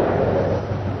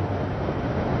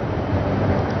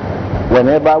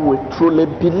 Whenever we truly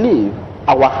believe,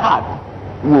 our heart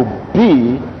will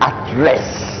be at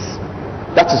rest.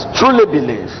 That is truly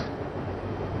belief.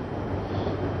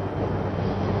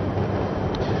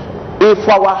 If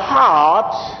our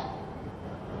heart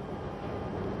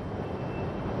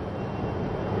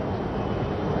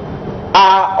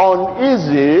are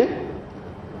uneasy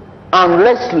and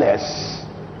restless,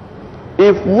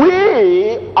 if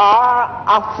we are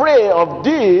afraid of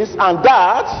this and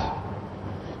that,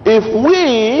 if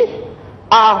we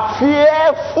are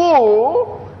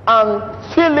fearful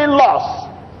and feeling lost,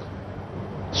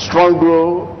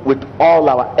 struggle with all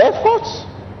our efforts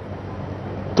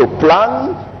to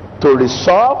plan, to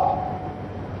resolve,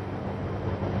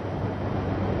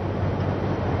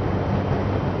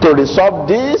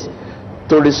 this,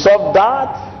 to resolve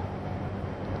that,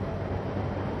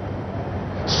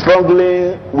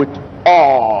 struggling with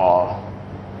all,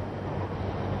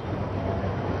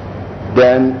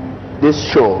 then this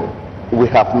show we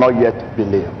have not yet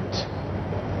believed.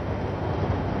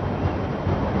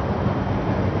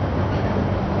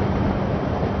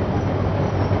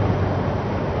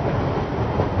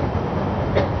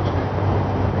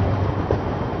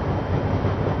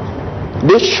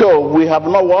 This show we have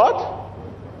not what?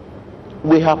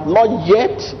 We have not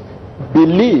yet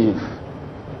believed.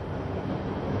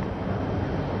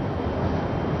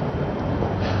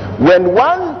 When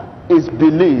one is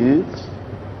believed,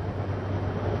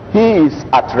 he is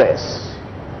at rest.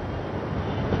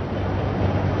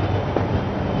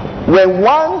 When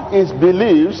one is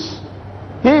believed,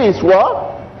 he is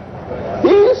what? He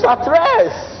is at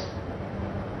rest.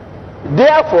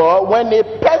 Therefore, when a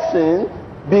person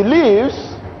believes,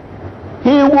 he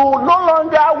will no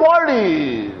longer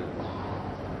worry.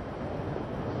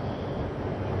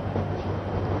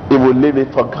 He will leave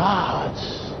it for God.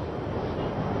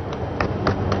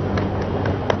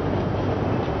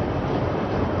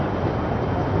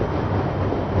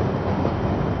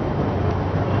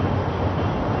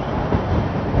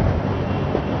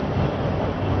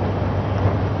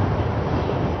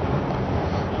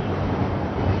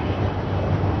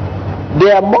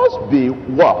 There must be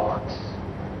work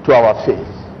to our faith.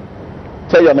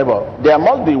 Tell your neighbor, there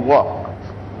must be work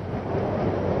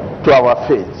to our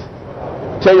faith.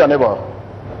 Tell your neighbor,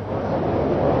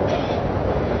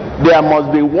 there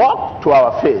must be work to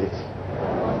our faith.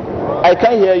 I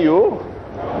can't hear you.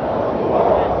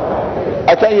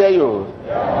 I can't hear you.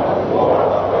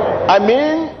 I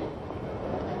mean,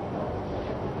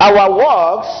 Our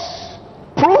works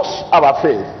proves our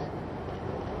faith.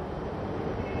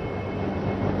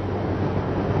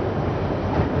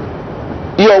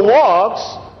 Your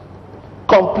works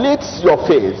completes your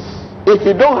faith. If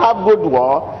you don't have good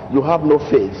work, you have no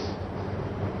faith.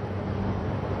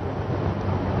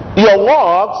 Your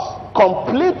works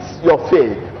completes your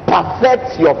faith,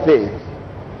 perfects your faith.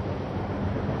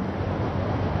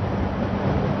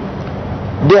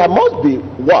 There must be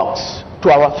works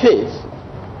to our faith.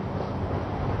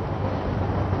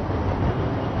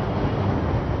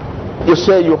 You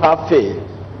say you have faith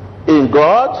in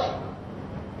God.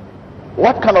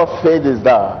 What kind of faith is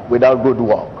that without good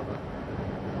work?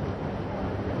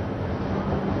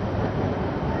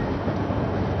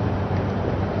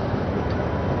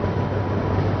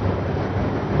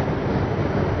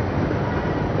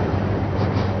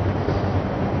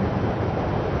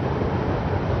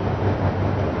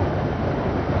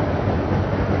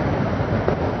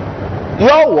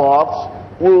 Your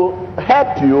works will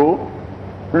help you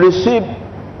receive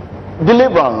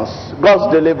deliverance,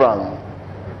 God's deliverance.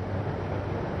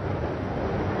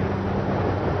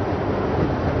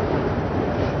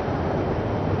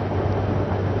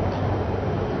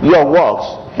 Your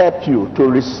works help you to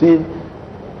receive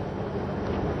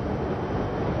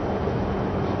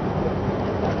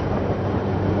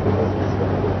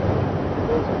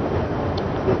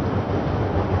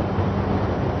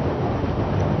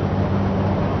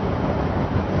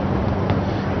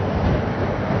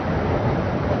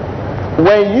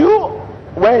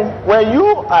when you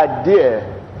are there.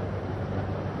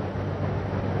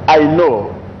 I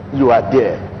know you are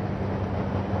there.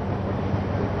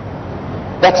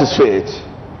 That is faith.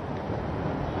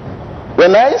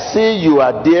 When I see you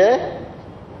are there,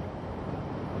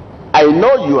 I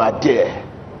know you are there.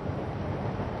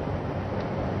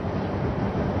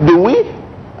 Do we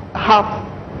have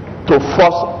to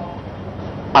force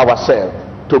ourselves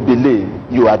to believe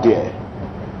you are there?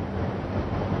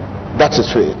 That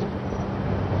is faith.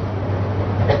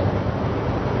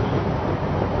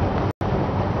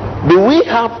 Do we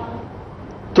have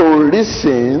to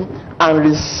listen and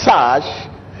research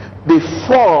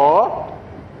before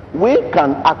we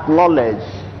can acknowledge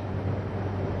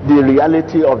the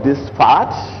reality of this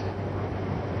fact?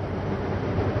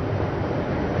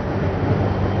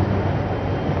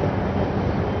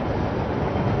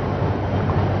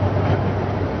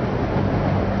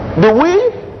 Do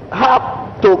we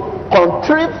have to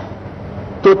contrive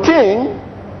to think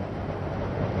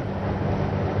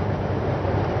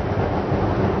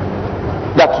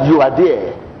that you are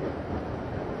there?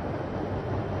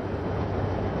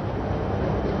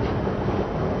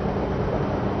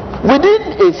 Within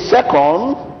a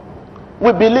second,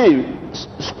 we believe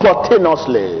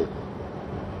spontaneously.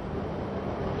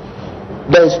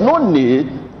 There is no need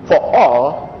for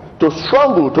all to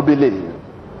struggle to believe.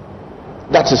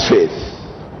 That is faith.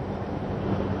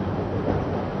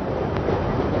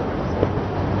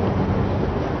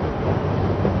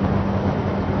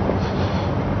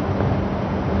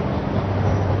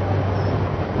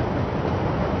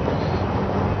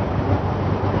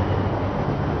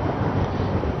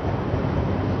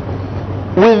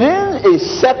 Within a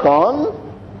second,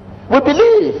 we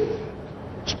believe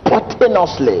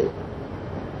spontaneously.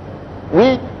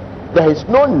 There is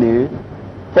no need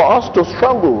for us to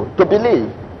struggle to believe,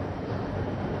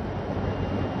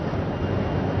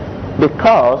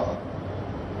 because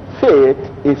faith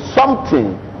is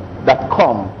something that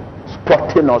comes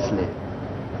spontaneously.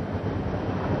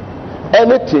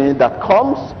 Anything that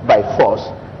comes by force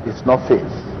is not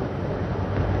faith.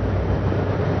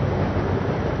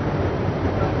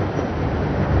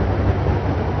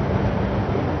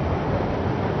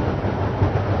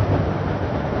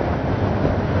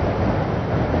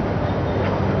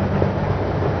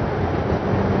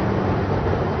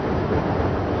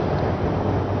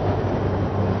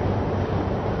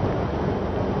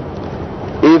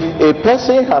 If a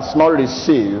person has not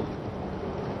received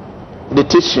the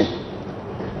teaching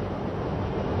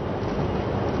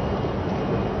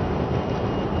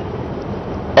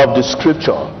of the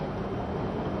scripture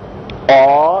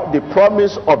or the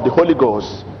promise of the Holy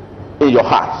Ghost in your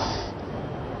heart,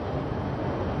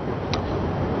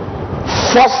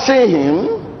 forcing him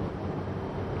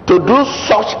to do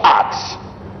such acts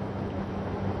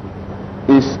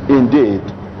is indeed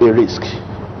a risk.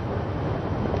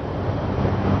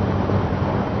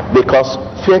 Because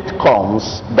faith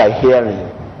comes by hearing,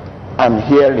 and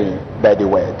hearing by the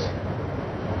word.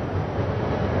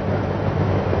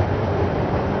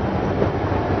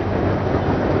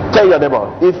 Tell your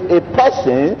neighbor, if a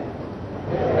person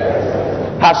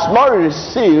has not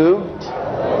received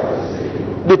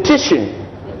the teaching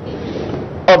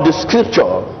of the scripture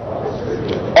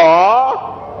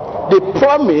or the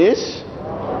promise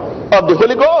of the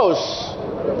Holy Ghost,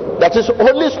 that is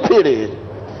Holy Spirit,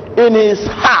 in his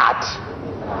heart,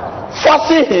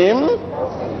 forcing him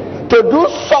to do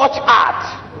such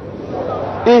act,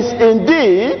 is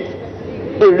indeed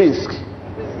a risk,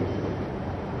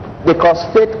 because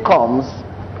faith comes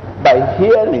by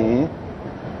hearing,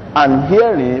 and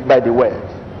hearing by the word.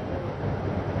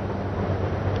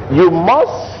 You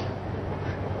must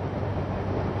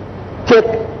take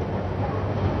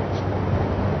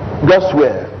God's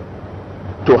word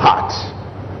to heart.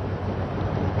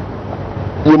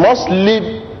 You must live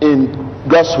in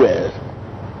God's word.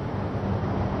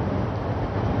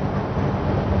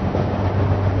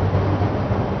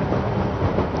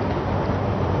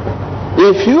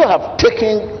 If you have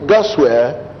taken God's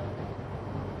word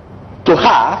to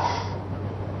heart,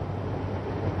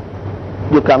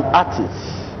 you can act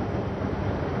it.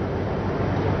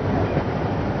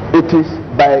 It is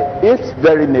by its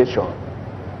very nature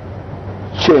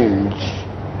change.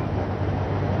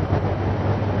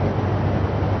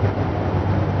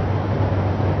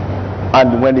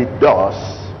 And when it does,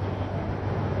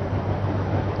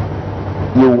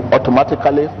 you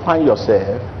automatically find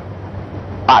yourself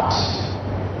at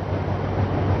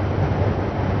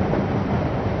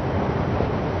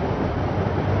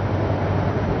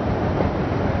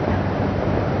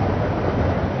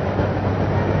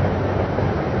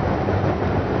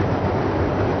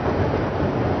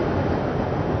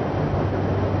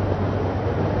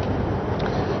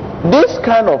this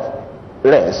kind of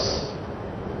rest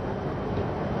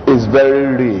is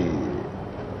very real,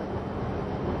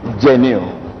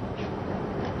 genuine,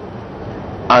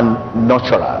 and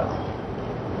natural.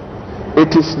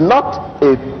 It is not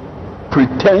a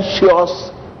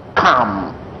pretentious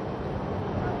calm,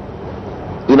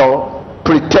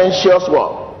 pretentious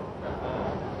work,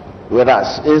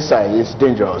 whereas inside is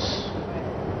dangerous.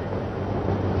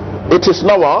 It is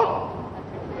not what?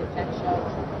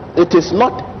 It is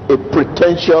not a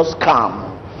pretentious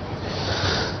calm,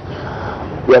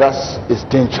 whereas it's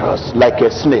dangerous, like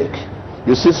a snake.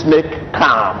 You see snake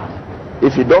calm.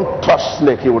 If you don't touch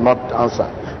snake, he will not answer.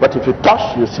 But if you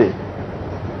touch, you see.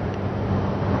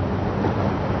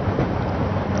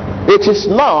 It is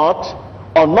not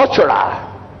unnatural.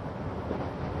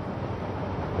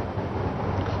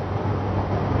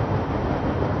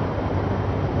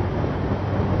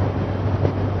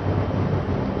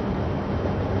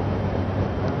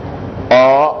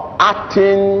 Or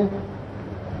acting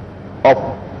of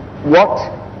what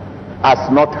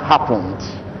has not happened,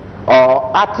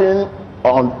 or acting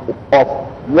of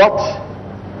what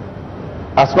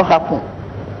has not happened.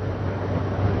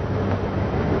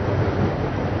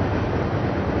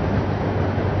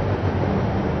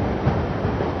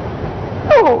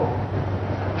 Oh,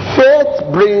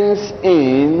 faith brings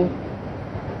in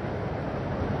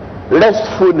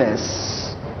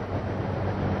restfulness.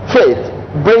 Faith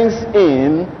brings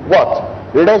in what?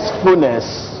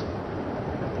 Restfulness.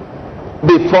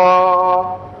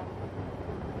 Before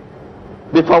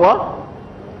what?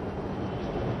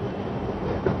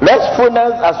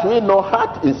 Restfulness, as we know,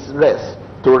 heart is rest,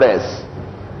 to rest.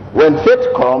 When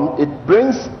faith comes, it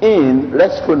brings in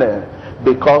restfulness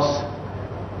because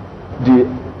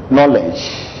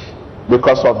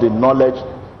of the knowledge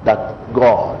that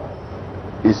God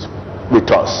is with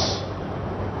us.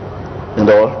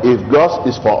 If God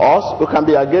is for us, who can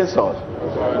be against us?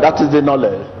 That is the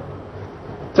knowledge.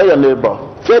 Tell your neighbor,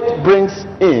 faith brings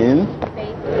in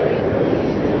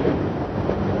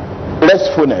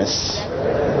restfulness.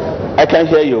 I can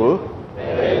hear you.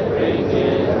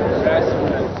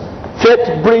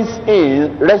 Faith brings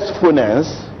in restfulness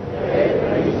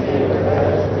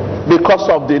because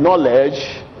of the knowledge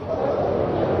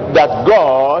that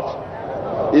God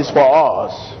is for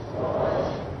us.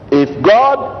 If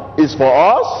God is for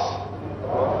us,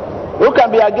 who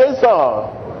can be against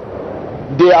us?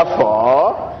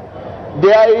 Therefore,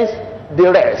 there is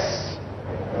the rest.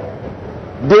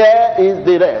 There is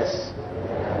the rest.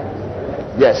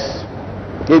 Yes.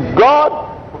 If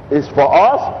God is for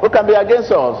us, who can be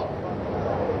against us?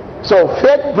 So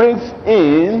faith brings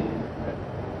in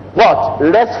what?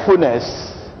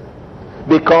 Restfulness,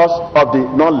 because of the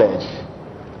knowledge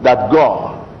that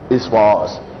God is for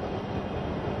us.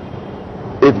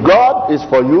 If God is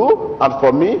for you and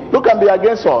for me, who can be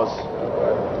against us?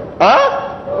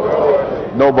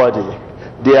 Huh? Nobody.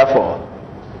 Therefore,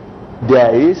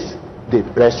 there is the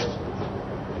rest.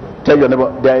 Tell your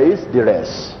neighbor, there is the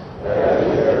rest.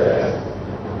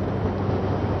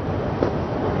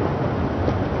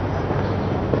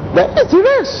 There is the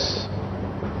rest.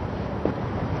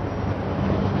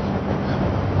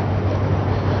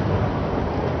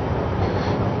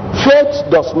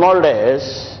 does not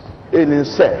rest in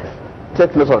himself.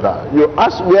 Take note of that. You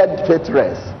ask where faith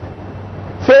rests.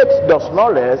 Faith does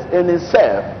not rest in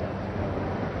itself.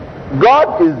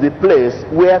 God is the place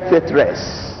where faith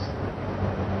rests.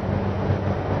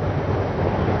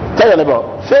 Tell your neighbor,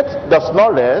 faith does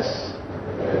not rest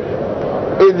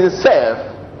in itself.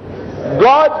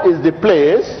 God is the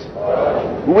place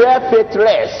where faith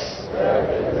rests.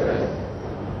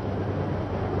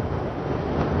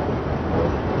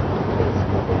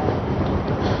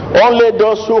 Only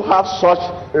those who have such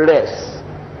rest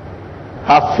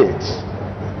have faith.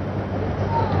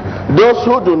 Those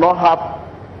who do not have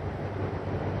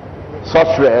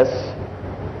such rest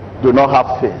do not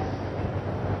have faith.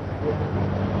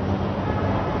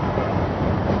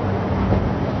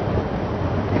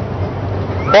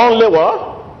 Only what?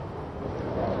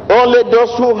 Only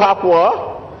those who have what?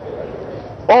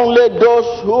 Only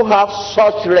those who have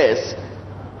such rest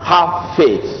have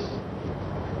faith.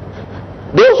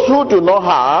 Those who do not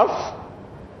have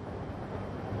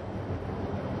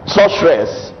such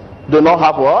rest do not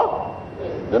have what?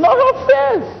 Do not have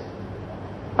faith.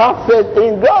 Have faith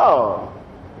in God.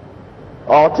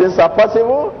 All things are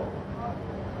possible.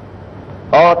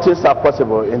 All things are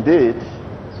possible indeed.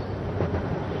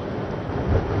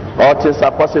 All things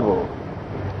are possible.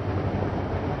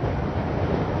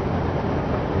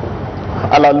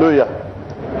 Hallelujah.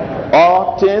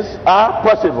 All things are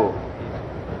possible.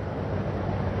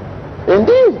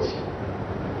 Indeed.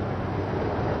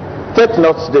 Take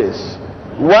note this.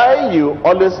 Why you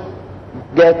always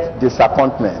get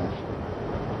disappointment?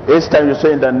 Each time you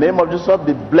say in the name of Jesus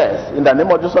be blessed, in the name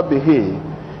of Jesus be healed.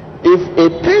 If a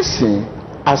person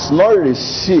has not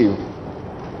received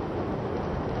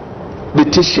the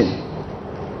teaching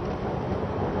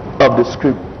of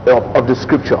the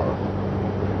scripture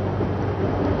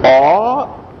or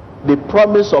the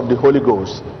promise of the Holy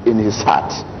Ghost in his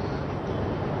heart,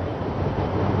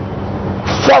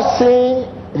 forcing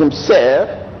himself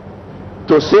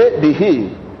to say be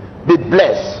healed, be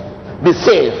blessed, be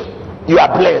saved, you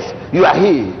are blessed, you are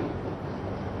healed,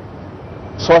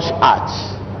 such act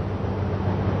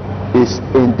is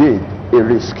indeed a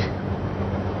risk.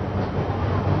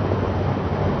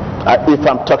 If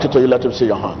I'm talking to you, let him see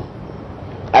your hand.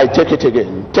 I take it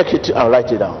again. Take it and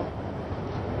write it down.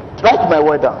 Write my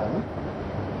word down.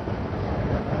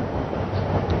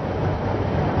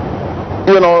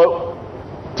 You know,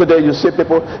 today you see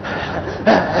people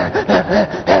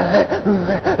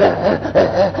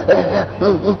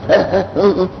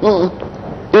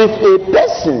if a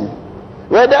person,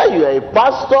 whether you are a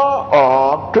pastor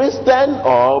or Christian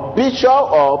or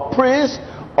bishop or priest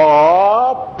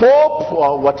or pope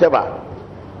or whatever,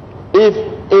 if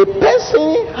a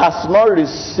person has not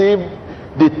received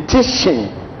the teaching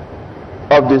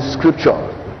of the scripture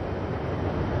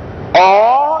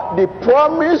or the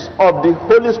promise of the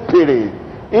Holy Spirit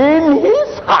in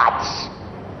his heart,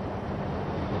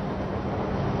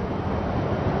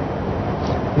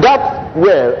 that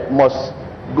well must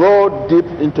go deep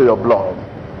into your blood.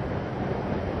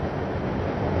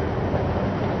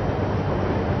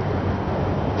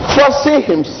 Forcing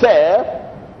himself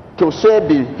to say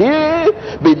be healed,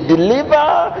 be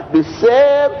delivered, be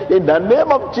saved in the name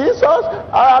of Jesus.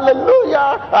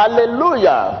 Hallelujah,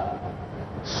 hallelujah.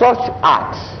 Such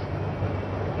act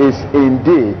is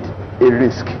indeed a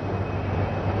risk,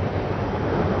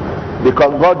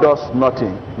 because God does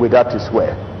nothing without his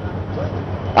word.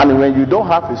 And when you don't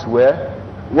have his word,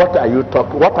 what are you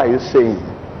talking? What are you saying?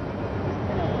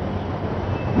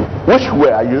 Which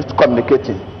way are you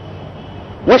communicating?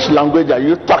 Which language are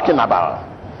you talking about?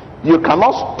 You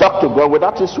cannot talk to God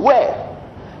without his word.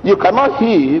 You cannot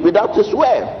heal without his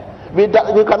word. You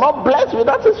cannot bless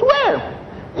without his word.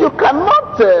 You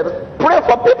cannot pray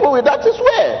for people without his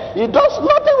word. He does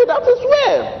nothing without his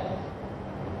word.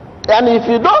 And if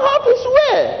you don't have his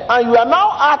word and you are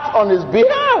now act on his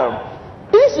behalf,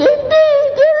 it's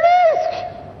indeed a risk.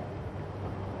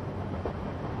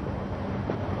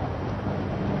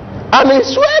 And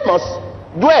his word must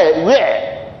dwell where?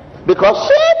 Because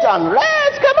faith and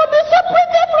rest cannot be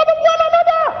separated from one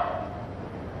another.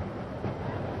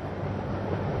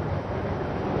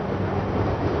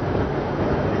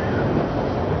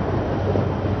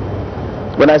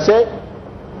 When I say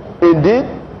indeed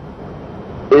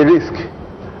a risk,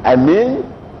 I mean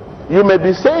you may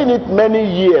be saying it many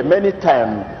years, many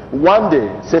times. One day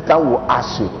Satan will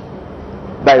ask you,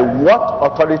 by what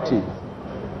authority?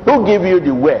 Who gave you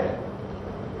the word?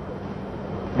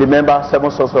 Remember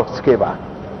 7 sons of Sceva.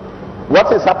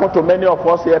 What has happened to many of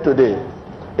us here today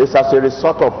is as a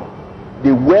result of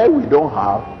the word we don't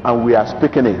have and we are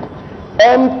speaking it.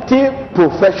 empty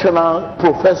professions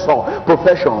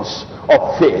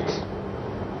of faith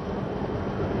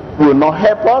will not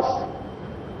help us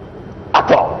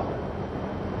at all.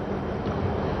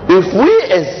 If we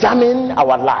examine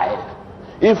our life,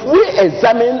 if we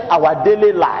examine our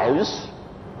daily lives,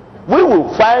 we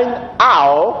will find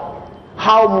out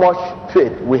how much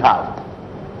faith we have.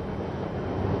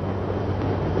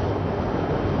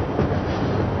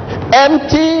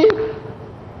 Empty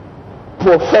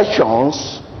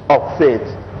professions of faith,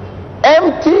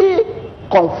 empty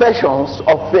confessions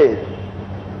of faith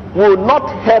will not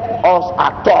help us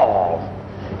at all.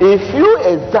 If you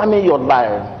examine your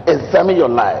life,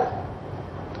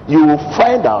 you will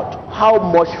find out how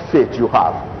much faith you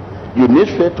have. You need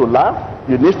faith to laugh,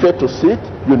 you need faith to sit,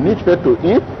 you need faith to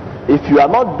eat. If you are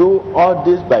not doing all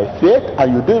this by faith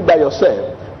and you do it by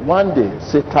yourself, one day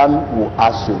Satan will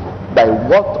ask you, by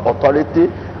what authority,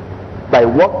 by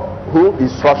who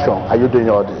instruction are you doing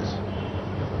all this?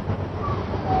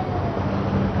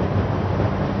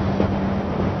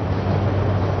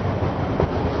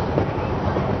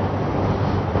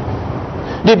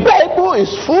 The Bible is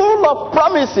full of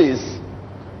promises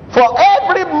for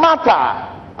every matter.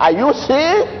 Are you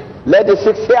sick? Let the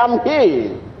sick say, I'm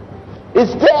healed.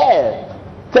 It's there.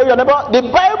 Tell your neighbor, the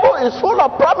Bible is full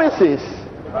of promises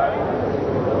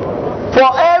for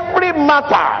every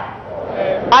matter.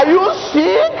 Are you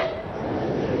sick?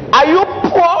 Are you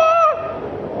poor?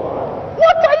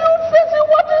 What are you facing?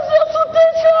 What is your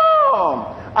situation?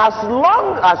 As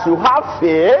long as you have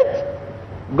faith,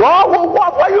 God will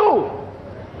work for you.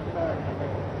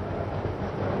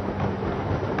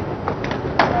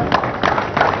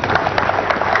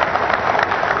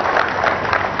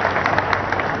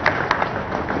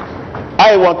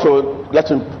 I want to let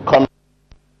him come.